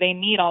 they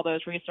need all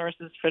those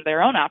resources for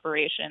their own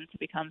operation to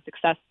become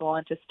successful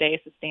and to stay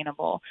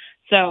sustainable.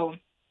 So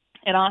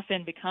it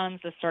often becomes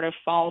this sort of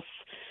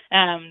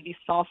these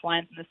false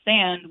lines in the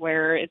sand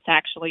where it's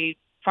actually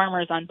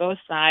farmers on both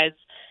sides,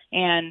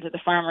 and the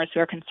farmers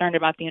who are concerned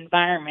about the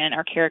environment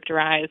are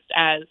characterized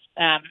as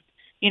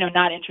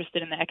not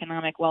interested in the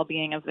economic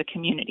well-being of the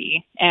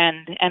community.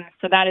 And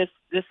so that is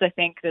this, I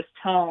think, this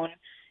tone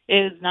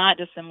is not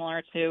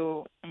dissimilar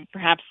to,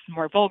 perhaps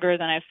more vulgar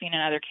than I've seen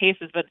in other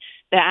cases, but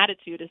the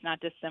attitude is not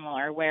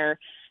dissimilar, where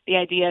the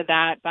idea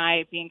that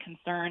by being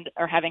concerned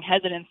or having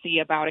hesitancy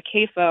about a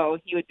CAFO,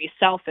 you would be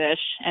selfish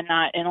and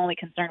only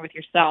concerned with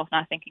yourself,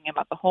 not thinking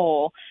about the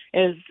whole,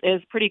 is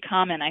pretty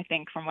common, I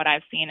think, from what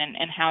I've seen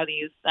and how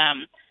these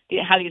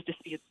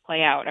disputes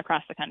play out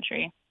across the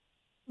country.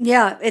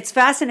 Yeah, it's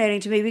fascinating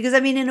to me because,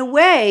 in a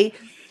way,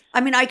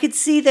 I could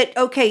see that,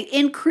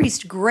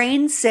 increased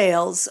grain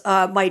sales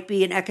might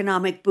be an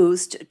economic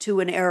boost to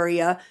an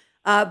area,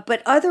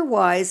 but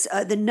otherwise,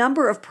 the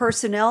number of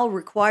personnel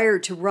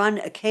required to run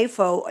a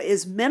CAFO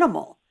is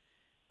minimal.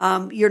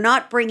 You're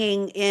not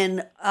bringing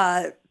in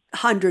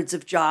hundreds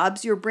of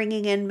jobs. You're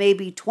bringing in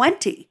maybe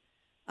 20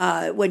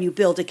 when you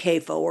build a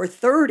CAFO, or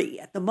 30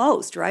 at the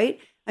most, right?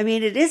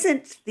 It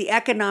isn't the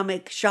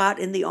economic shot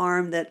in the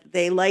arm that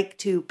they like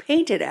to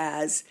paint it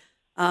as,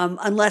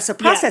 unless a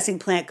processing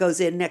plant goes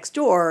in next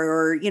door,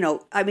 or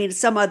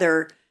some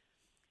other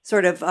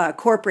sort of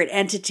corporate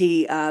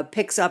entity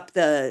picks up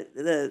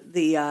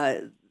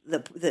the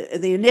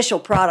initial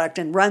product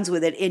and runs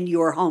with it in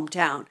your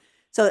hometown.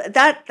 So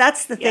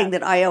that's the thing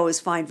that I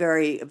always find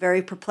very,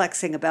 very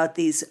perplexing about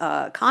these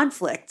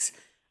conflicts.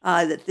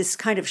 That this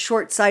kind of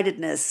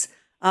short-sightedness.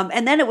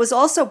 And then it was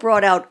also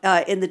brought out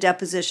in the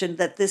deposition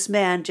that this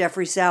man,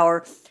 Jeffrey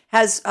Sauer,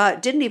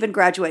 didn't even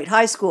graduate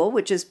high school,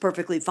 which is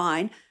perfectly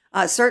fine.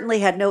 Certainly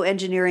had no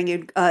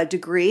engineering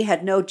degree,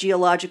 had no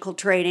geological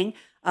training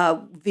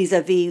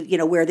vis-a-vis,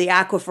 where the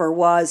aquifer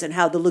was and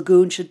how the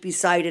lagoon should be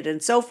sited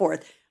and so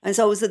forth. And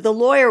so it was that the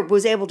lawyer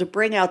was able to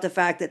bring out the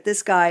fact that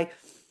this guy,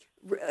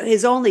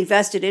 his only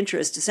vested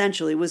interest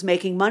essentially was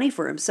making money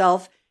for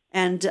himself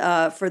and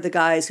for the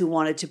guys who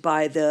wanted to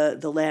buy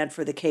the land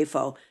for the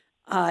CAFO.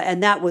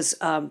 And that was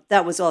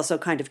also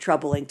kind of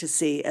troubling to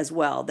see as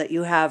well, that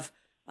you have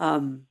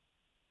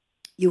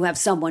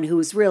someone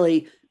who's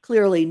really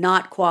clearly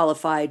not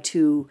qualified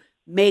to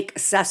make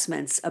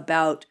assessments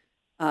about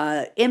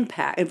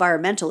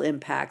environmental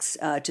impacts,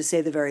 to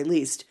say the very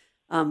least.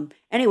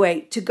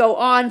 Anyway, to go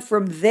on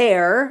from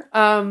there,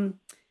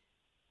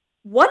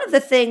 one of the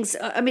things,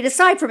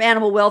 aside from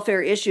animal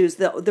welfare issues,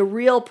 the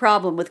real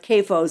problem with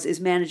CAFOs is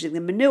managing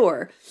the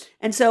manure.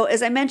 And so,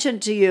 as I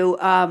mentioned to you,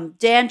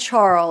 Dan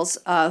Charles,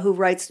 who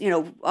writes,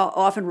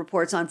 often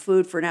reports on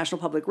food for National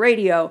Public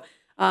Radio,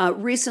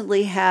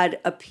 recently had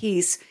a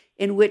piece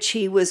in which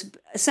he was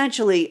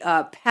essentially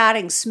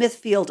patting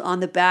Smithfield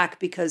on the back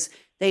because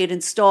they had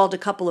installed a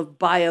couple of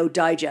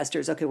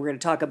biodigesters. Okay, we're going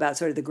to talk about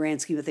sort of the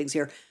grand scheme of things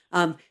here.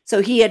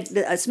 So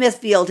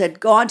Smithfield had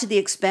gone to the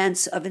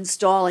expense of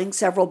installing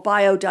several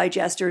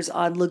biodigesters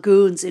on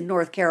lagoons in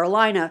North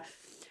Carolina.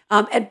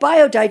 And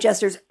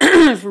biodigesters,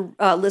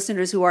 for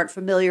listeners who aren't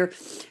familiar,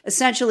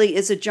 essentially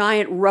is a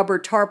giant rubber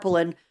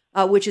tarpaulin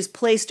which is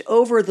placed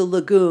over the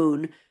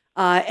lagoon.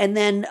 And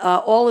then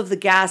all of the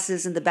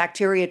gases and the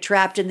bacteria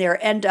trapped in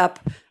there end up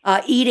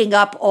eating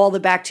up all the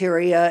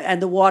bacteria,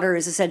 and the water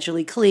is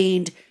essentially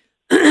cleaned,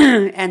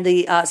 and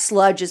the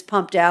sludge is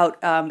pumped out.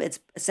 It's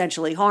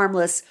essentially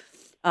harmless,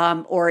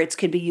 or it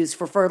can be used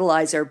for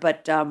fertilizer.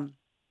 But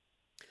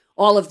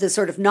all of the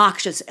sort of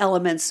noxious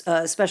elements,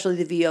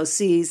 especially the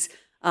VOCs,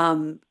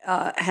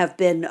 have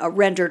been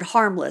rendered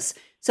harmless.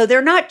 So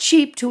they're not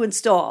cheap to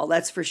install,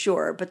 that's for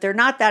sure, but they're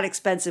not that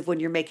expensive when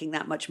you're making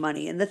that much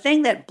money. And the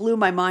thing that blew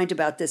my mind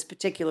about this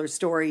particular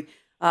story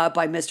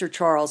by Mr.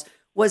 Charles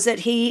was that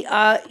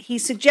he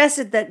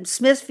suggested that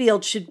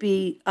Smithfield should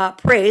be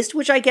praised,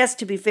 which I guess,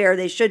 to be fair,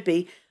 they should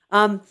be.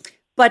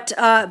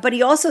 But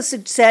he also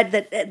said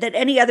that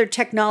any other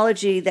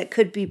technology that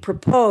could be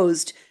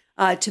proposed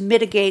to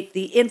mitigate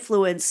the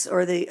influence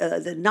or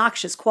the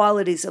noxious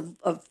qualities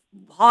of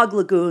hog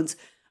lagoons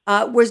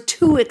was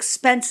too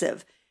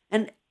expensive.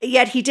 And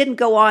yet he didn't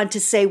go on to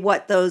say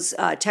what those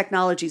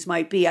technologies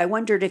might be. I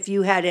wondered if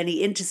you had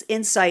any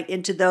insight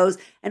into those.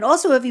 And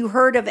also, have you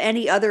heard of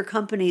any other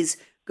companies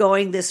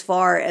going this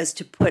far as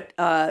to put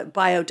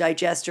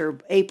biodigester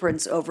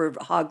aprons over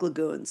hog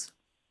lagoons?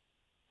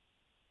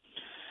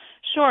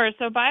 Sure.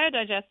 So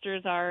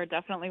biodigesters are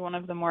definitely one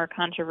of the more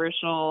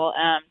controversial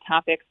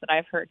topics that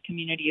I've heard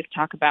communities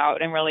talk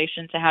about in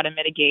relation to how to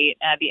mitigate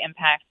the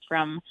impacts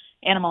from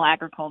animal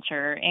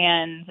agriculture.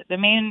 And the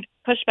main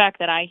pushback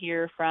that I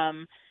hear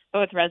from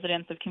both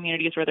residents of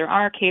communities where there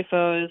are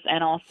CAFOs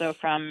and also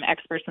from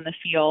experts in the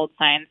field,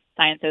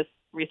 scientists,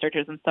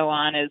 researchers, and so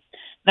on, is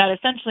that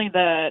essentially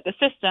the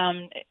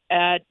system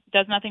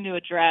does nothing to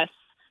address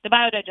the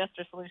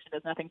biodigester solution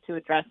does nothing to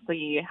address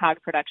the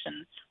hog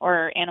production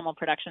or animal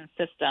production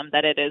system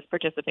that it is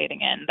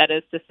participating in. That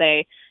is to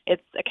say,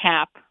 it's a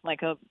cap,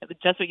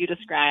 just what you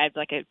described,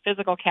 like a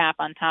physical cap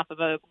on top of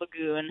a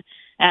lagoon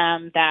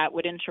that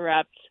would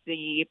interrupt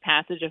the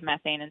passage of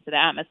methane into the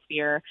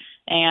atmosphere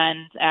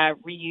and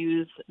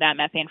reuse that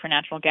methane for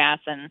natural gas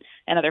and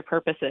other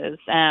purposes.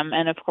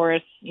 And of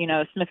course,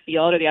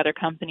 Smithfield or the other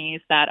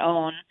companies that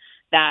own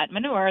that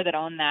manure, that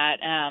own that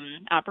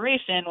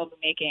operation, will be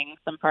making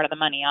some part of the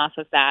money off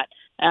of that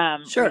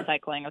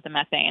recycling of the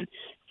methane.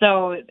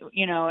 So,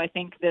 I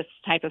think this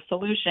type of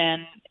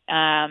solution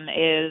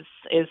is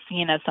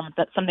seen as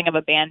something of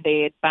a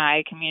Band-Aid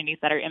by communities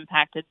that are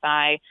impacted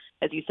by,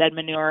 as you said,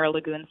 manure,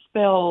 lagoon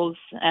spills,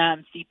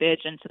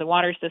 seepage into the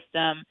water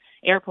system,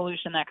 air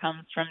pollution that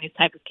comes from these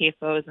types of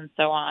CAFOs, and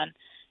so on.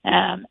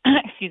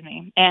 Excuse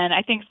me. And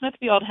I think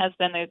Smithfield has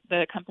been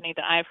the company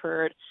that I've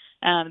heard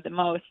the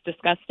most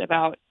discussed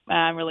about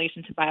in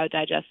relation to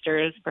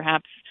biodigesters,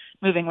 perhaps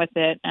moving with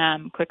it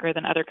quicker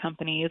than other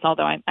companies,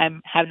 although I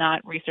have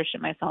not researched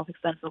it myself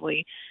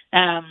extensively.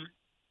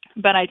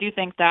 But I do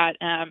think that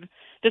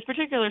this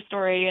particular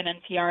story in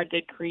NPR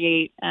did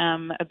create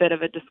a bit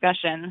of a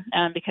discussion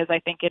because I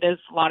think it is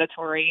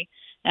laudatory.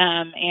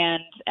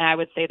 And I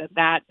would say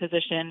that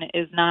position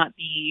is not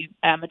the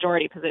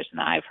majority position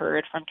that I've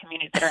heard from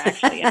communities that are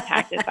actually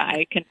impacted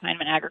by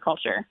confinement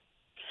agriculture.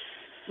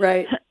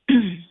 Right.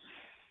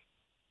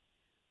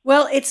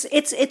 Well,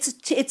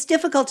 it's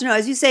difficult to know.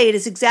 As you say, it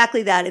is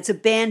exactly that. It's a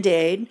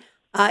Band-Aid.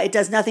 It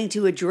does nothing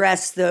to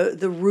address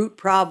the root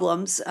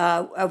problems,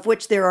 of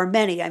which there are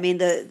many.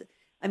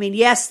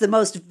 Yes, the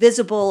most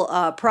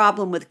visible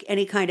problem with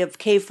any kind of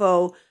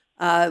CAFO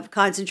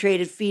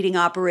concentrated feeding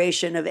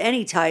operation of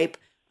any type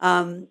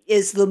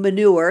is the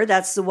manure.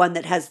 That's the one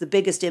that has the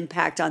biggest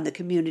impact on the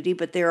community,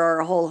 but there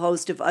are a whole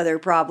host of other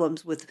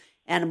problems with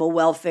animal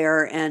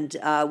welfare and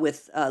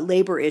with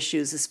labor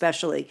issues,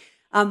 especially.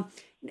 I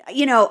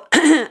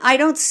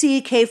don't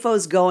see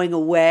CAFOs going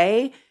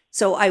away,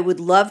 so I would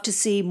love to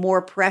see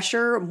more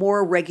pressure,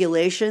 more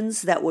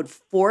regulations that would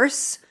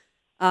force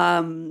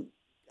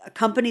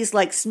companies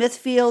like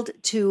Smithfield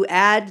to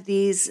add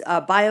these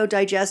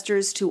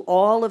biodigesters to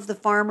all of the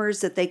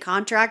farmers that they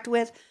contract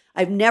with.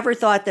 I've never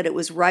thought that it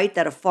was right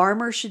that a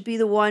farmer should be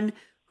the one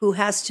who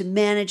has to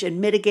manage and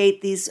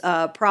mitigate these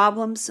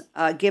problems,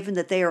 given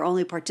that they are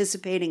only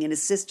participating in a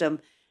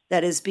system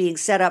that is being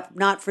set up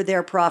not for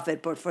their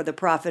profit, but for the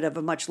profit of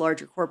a much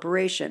larger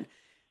corporation.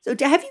 So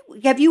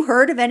have you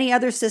heard of any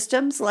other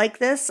systems like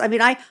this?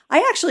 I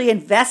actually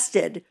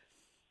invested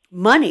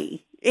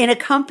money in a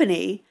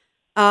company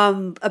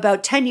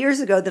about 10 years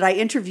ago that I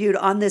interviewed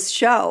on this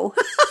show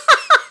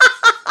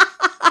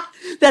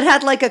that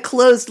had like a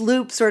closed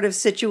loop sort of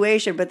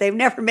situation, but they've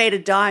never made a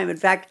dime. In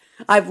fact,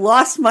 I've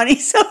lost money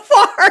so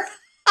far.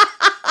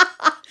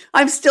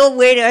 I'm still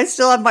waiting. I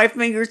still have my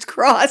fingers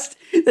crossed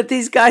that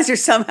these guys are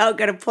somehow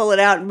going to pull it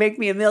out and make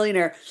me a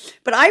millionaire.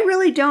 But I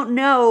really don't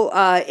know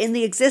in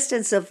the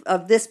existence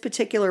of this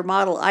particular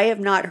model. I have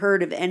not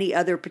heard of any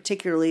other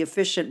particularly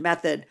efficient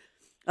method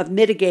of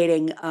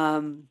mitigating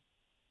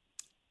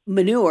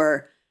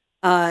manure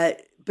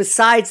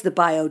besides the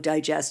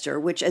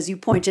biodigester, which, as you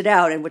pointed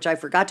out, and which I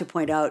forgot to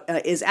point out,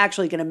 is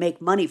actually going to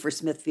make money for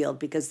Smithfield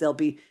because they'll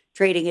be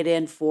trading it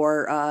in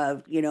for,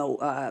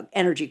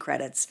 energy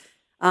credits.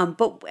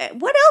 But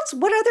what else?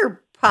 What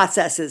other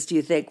processes do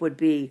you think would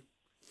be,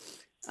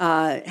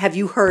 have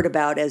you heard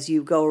about as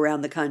you go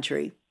around the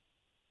country?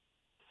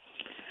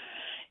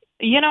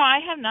 I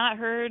have not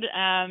heard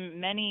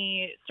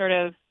many sort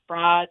of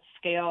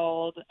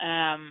broad-scaled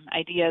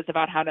ideas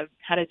about how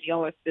to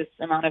deal with this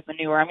amount of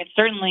manure. I mean,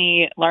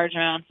 certainly large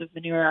amounts of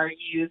manure are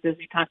used, as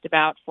we talked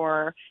about,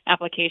 for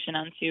application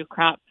onto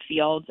crop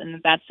fields,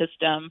 and that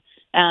system,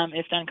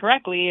 if done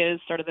correctly, is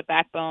sort of the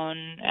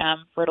backbone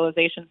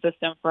fertilization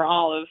system for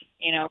all of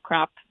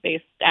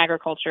crop-based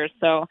agriculture.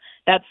 So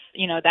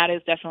that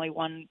is definitely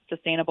one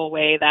sustainable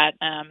way that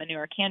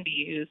manure can be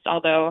used.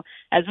 Although,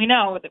 as we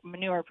know, the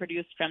manure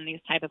produced from these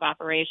type of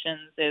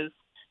operations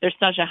there's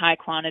such a high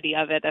quantity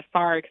of it that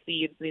far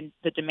exceeds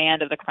the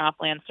demand of the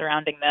cropland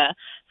surrounding the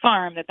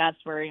farm that's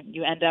where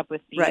you end up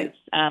with these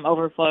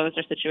overflows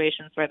or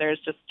situations where there's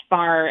just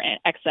far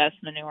excess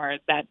manure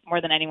that more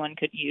than anyone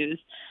could use.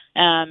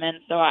 And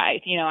so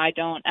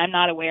I'm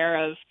not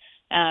aware of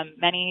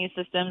many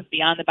systems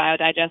beyond the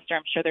biodigester.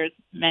 I'm sure there's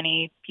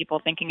many people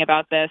thinking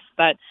about this,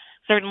 but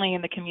certainly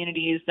in the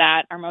communities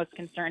that are most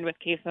concerned with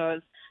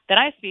CAFOs that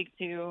I speak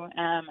to,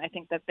 I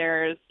think that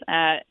there's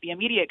the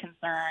immediate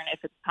concern, if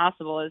it's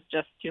possible, is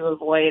just to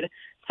avoid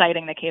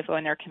citing the CAFO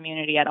in their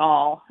community at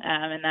all,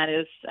 and that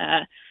is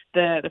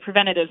the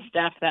preventative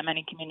step that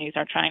many communities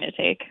are trying to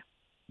take.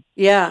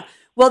 Yeah.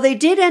 Well, they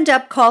did end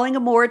up calling a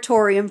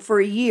moratorium for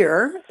a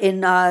year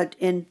in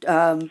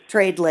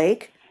Trade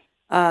Lake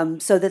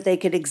so that they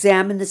could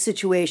examine the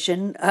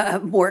situation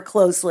more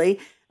closely.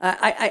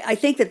 I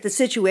think that the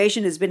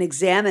situation has been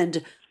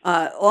examined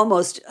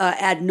almost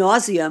ad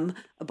nauseum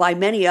by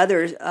many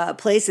other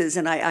places,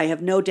 and I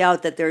have no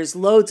doubt that there's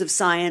loads of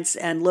science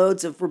and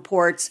loads of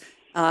reports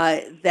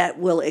that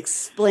will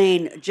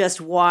explain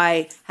just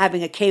why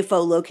having a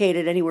CAFO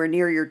located anywhere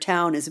near your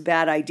town is a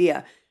bad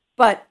idea.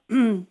 But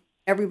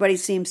everybody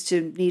seems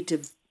to need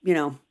to,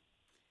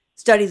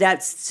 study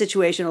that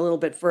situation a little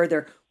bit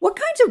further. What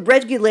kinds of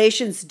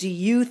regulations do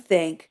you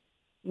think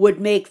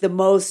would make the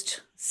most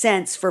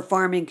sense for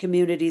farming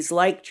communities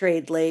like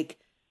Trade Lake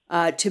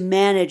to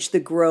manage the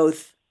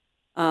growth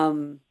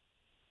and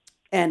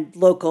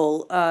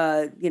local,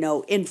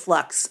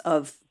 influx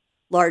of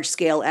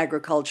large-scale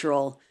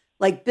agricultural,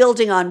 like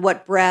building on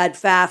what Brad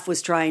Pfaff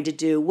was trying to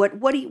do? What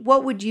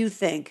would you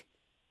think,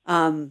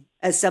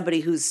 as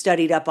somebody who's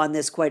studied up on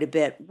this quite a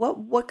bit?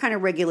 What kind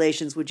of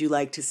regulations would you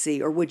like to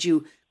see, or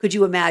could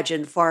you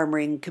imagine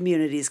farming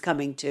communities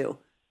coming to?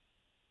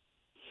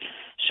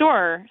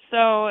 Sure.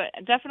 So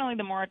definitely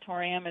the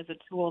moratorium is a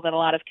tool that a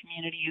lot of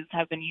communities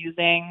have been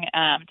using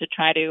to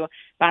try to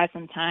buy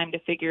some time to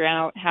figure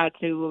out how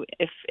to,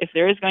 if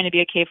there is going to be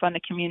a CAFO in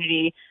the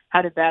community,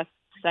 how to best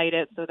site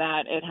it so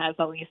that it has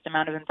the least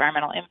amount of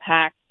environmental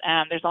impact.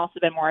 There's also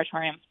been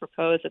moratoriums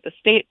proposed at the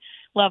state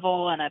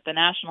level and at the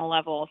national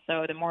level.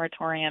 So the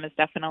moratorium is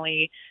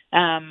definitely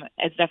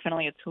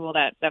a tool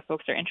that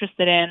folks are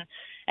interested in.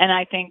 And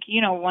I think,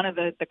 one of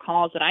the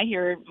calls that I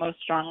hear most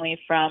strongly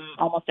from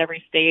almost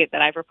every state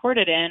that I've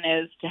reported in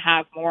is to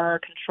have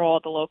more control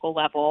at the local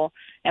level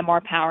and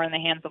more power in the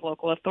hands of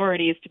local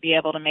authorities to be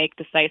able to make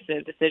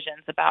decisive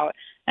decisions about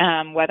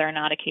whether or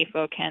not a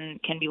CAFO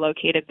can be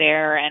located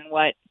there and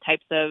what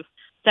types of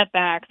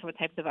setbacks, what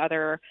types of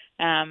other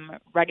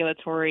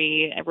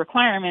regulatory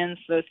requirements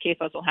those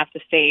CAFOs will have to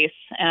face.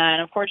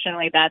 And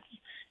unfortunately, that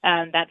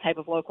type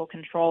of local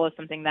control is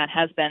something that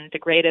has been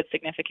degraded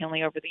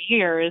significantly over the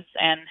years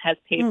and has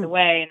paved the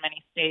way in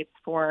many states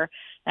for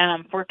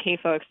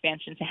CAFO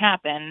expansion to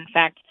happen. In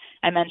fact,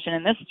 I mentioned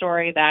in this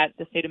story that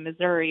the state of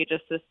Missouri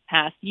just this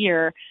past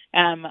year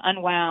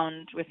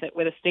unwound with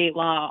a state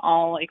law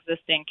all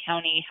existing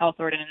county health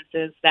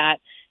ordinances that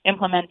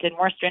implemented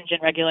more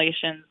stringent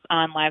regulations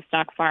on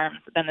livestock farms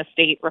than the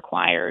state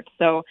required.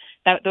 So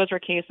those were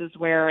cases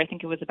where I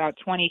think it was about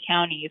 20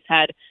 counties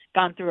had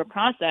gone through a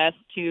process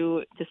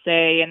to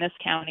say in this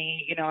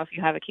county, if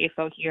you have a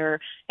CAFO here,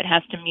 it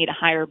has to meet a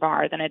higher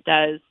bar than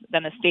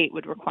the state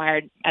would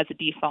require as a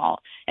default.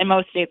 And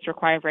most states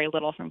require very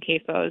little from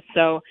CAFOs.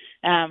 So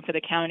for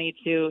the county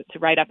to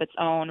write up its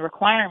own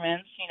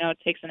requirements, it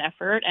takes an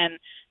effort. And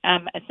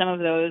some of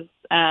those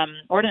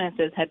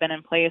ordinances had been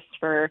in place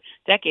for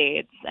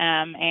decades.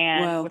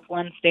 And with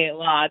one state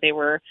law, they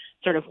were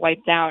sort of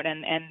wiped out,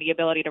 and the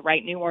ability to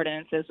write new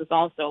ordinances was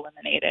also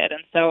eliminated.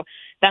 And so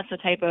that's the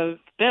type of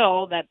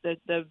bill that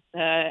the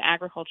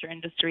agriculture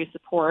industry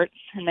supports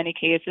in many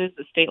cases,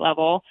 the state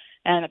level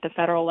and at the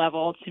federal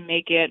level, to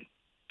make it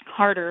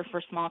harder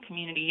for small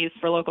communities,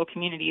 for local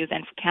communities,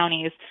 and for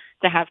counties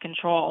to have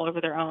control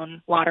over their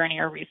own water and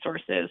air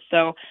resources.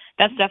 So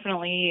that's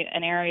definitely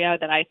an area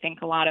that I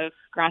think a lot of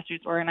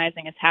grassroots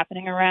organizing is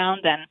happening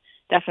around, and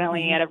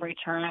definitely at every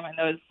term when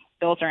those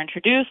bills are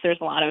introduced, there's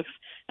a lot of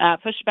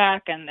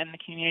pushback, and the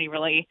community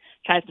really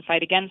tries to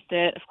fight against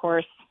it. Of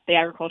course, the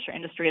agriculture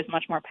industry is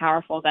much more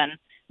powerful than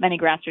many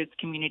grassroots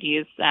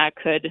communities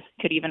could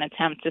even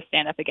attempt to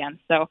stand up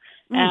against. So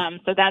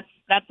so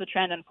that's the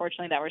trend,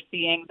 unfortunately, that we're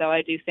seeing, though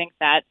I do think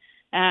that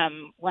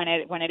when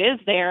it is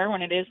there,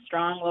 when it is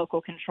strong,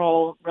 local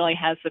control really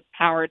has the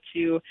power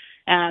to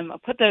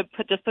put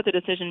the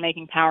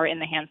decision-making power in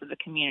the hands of the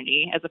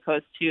community, as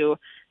opposed to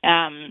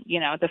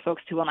the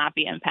folks who will not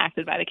be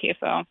impacted by the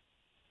CAFO.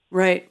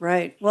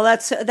 Right. Well,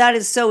 that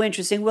is so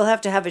interesting. We'll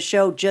have to have a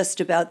show just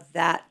about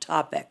that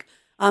topic.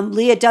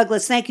 Leah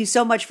Douglas, thank you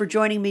so much for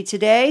joining me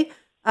today.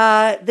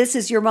 This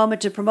is your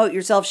moment to promote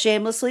yourself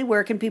shamelessly.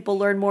 Where can people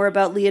learn more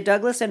about Leah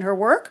Douglas and her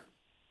work?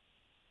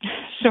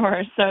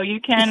 Sure. So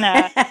you can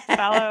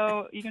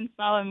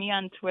follow me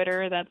on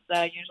Twitter. That's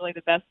usually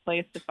the best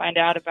place to find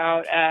out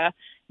about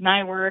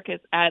my work. Is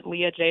at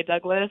Leah J.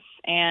 Douglas,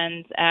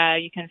 and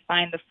you can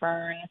find the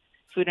Fern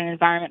Food and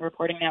Environment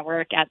Reporting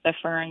Network at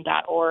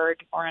thefern.org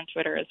or on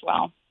Twitter as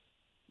well.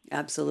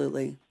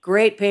 Absolutely.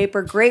 Great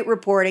paper, great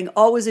reporting.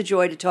 Always a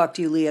joy to talk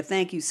to you, Leah.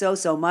 Thank you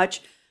so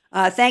much.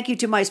 Thank you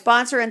to my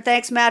sponsor, and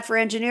thanks, Matt, for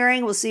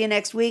engineering. We'll see you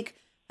next week.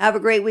 Have a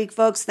great week,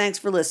 folks. Thanks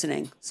for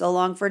listening. So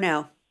long for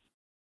now.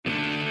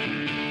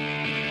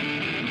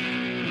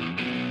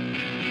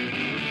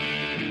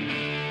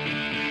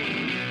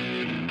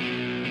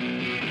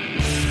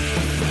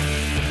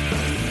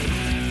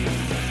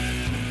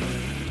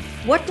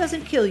 What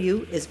Doesn't Kill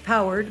You is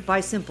powered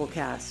by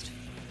Simplecast.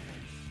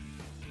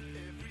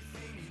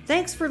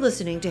 Thanks for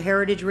listening to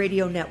Heritage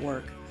Radio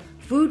Network,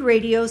 food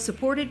radio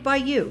supported by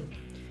you.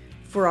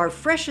 For our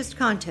freshest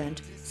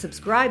content,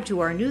 subscribe to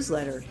our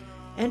newsletter.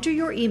 Enter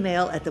your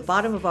email at the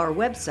bottom of our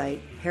website,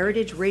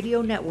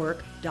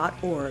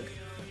 heritageradionetwork.org.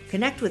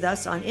 Connect with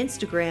us on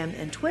Instagram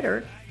and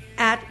Twitter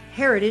at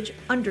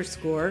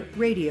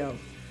heritage_radio.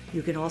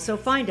 You can also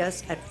find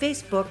us at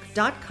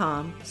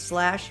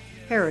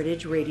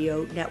facebook.com/Heritage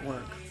Radio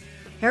Network.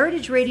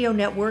 Heritage Radio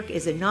Network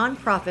is a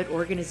nonprofit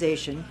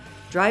organization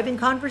driving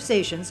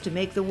conversations to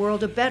make the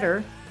world a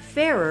better,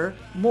 fairer,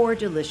 more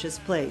delicious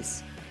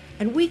place.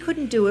 And we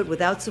couldn't do it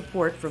without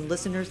support from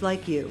listeners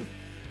like you.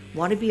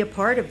 Want to be a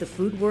part of the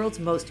food world's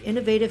most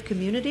innovative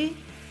community?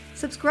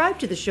 Subscribe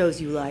to the shows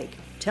you like,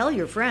 tell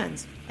your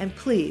friends, and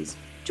please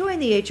join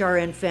the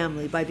HRN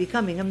family by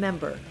becoming a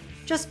member.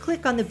 Just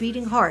click on the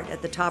beating heart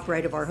at the top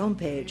right of our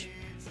homepage.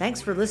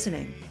 Thanks for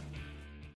listening.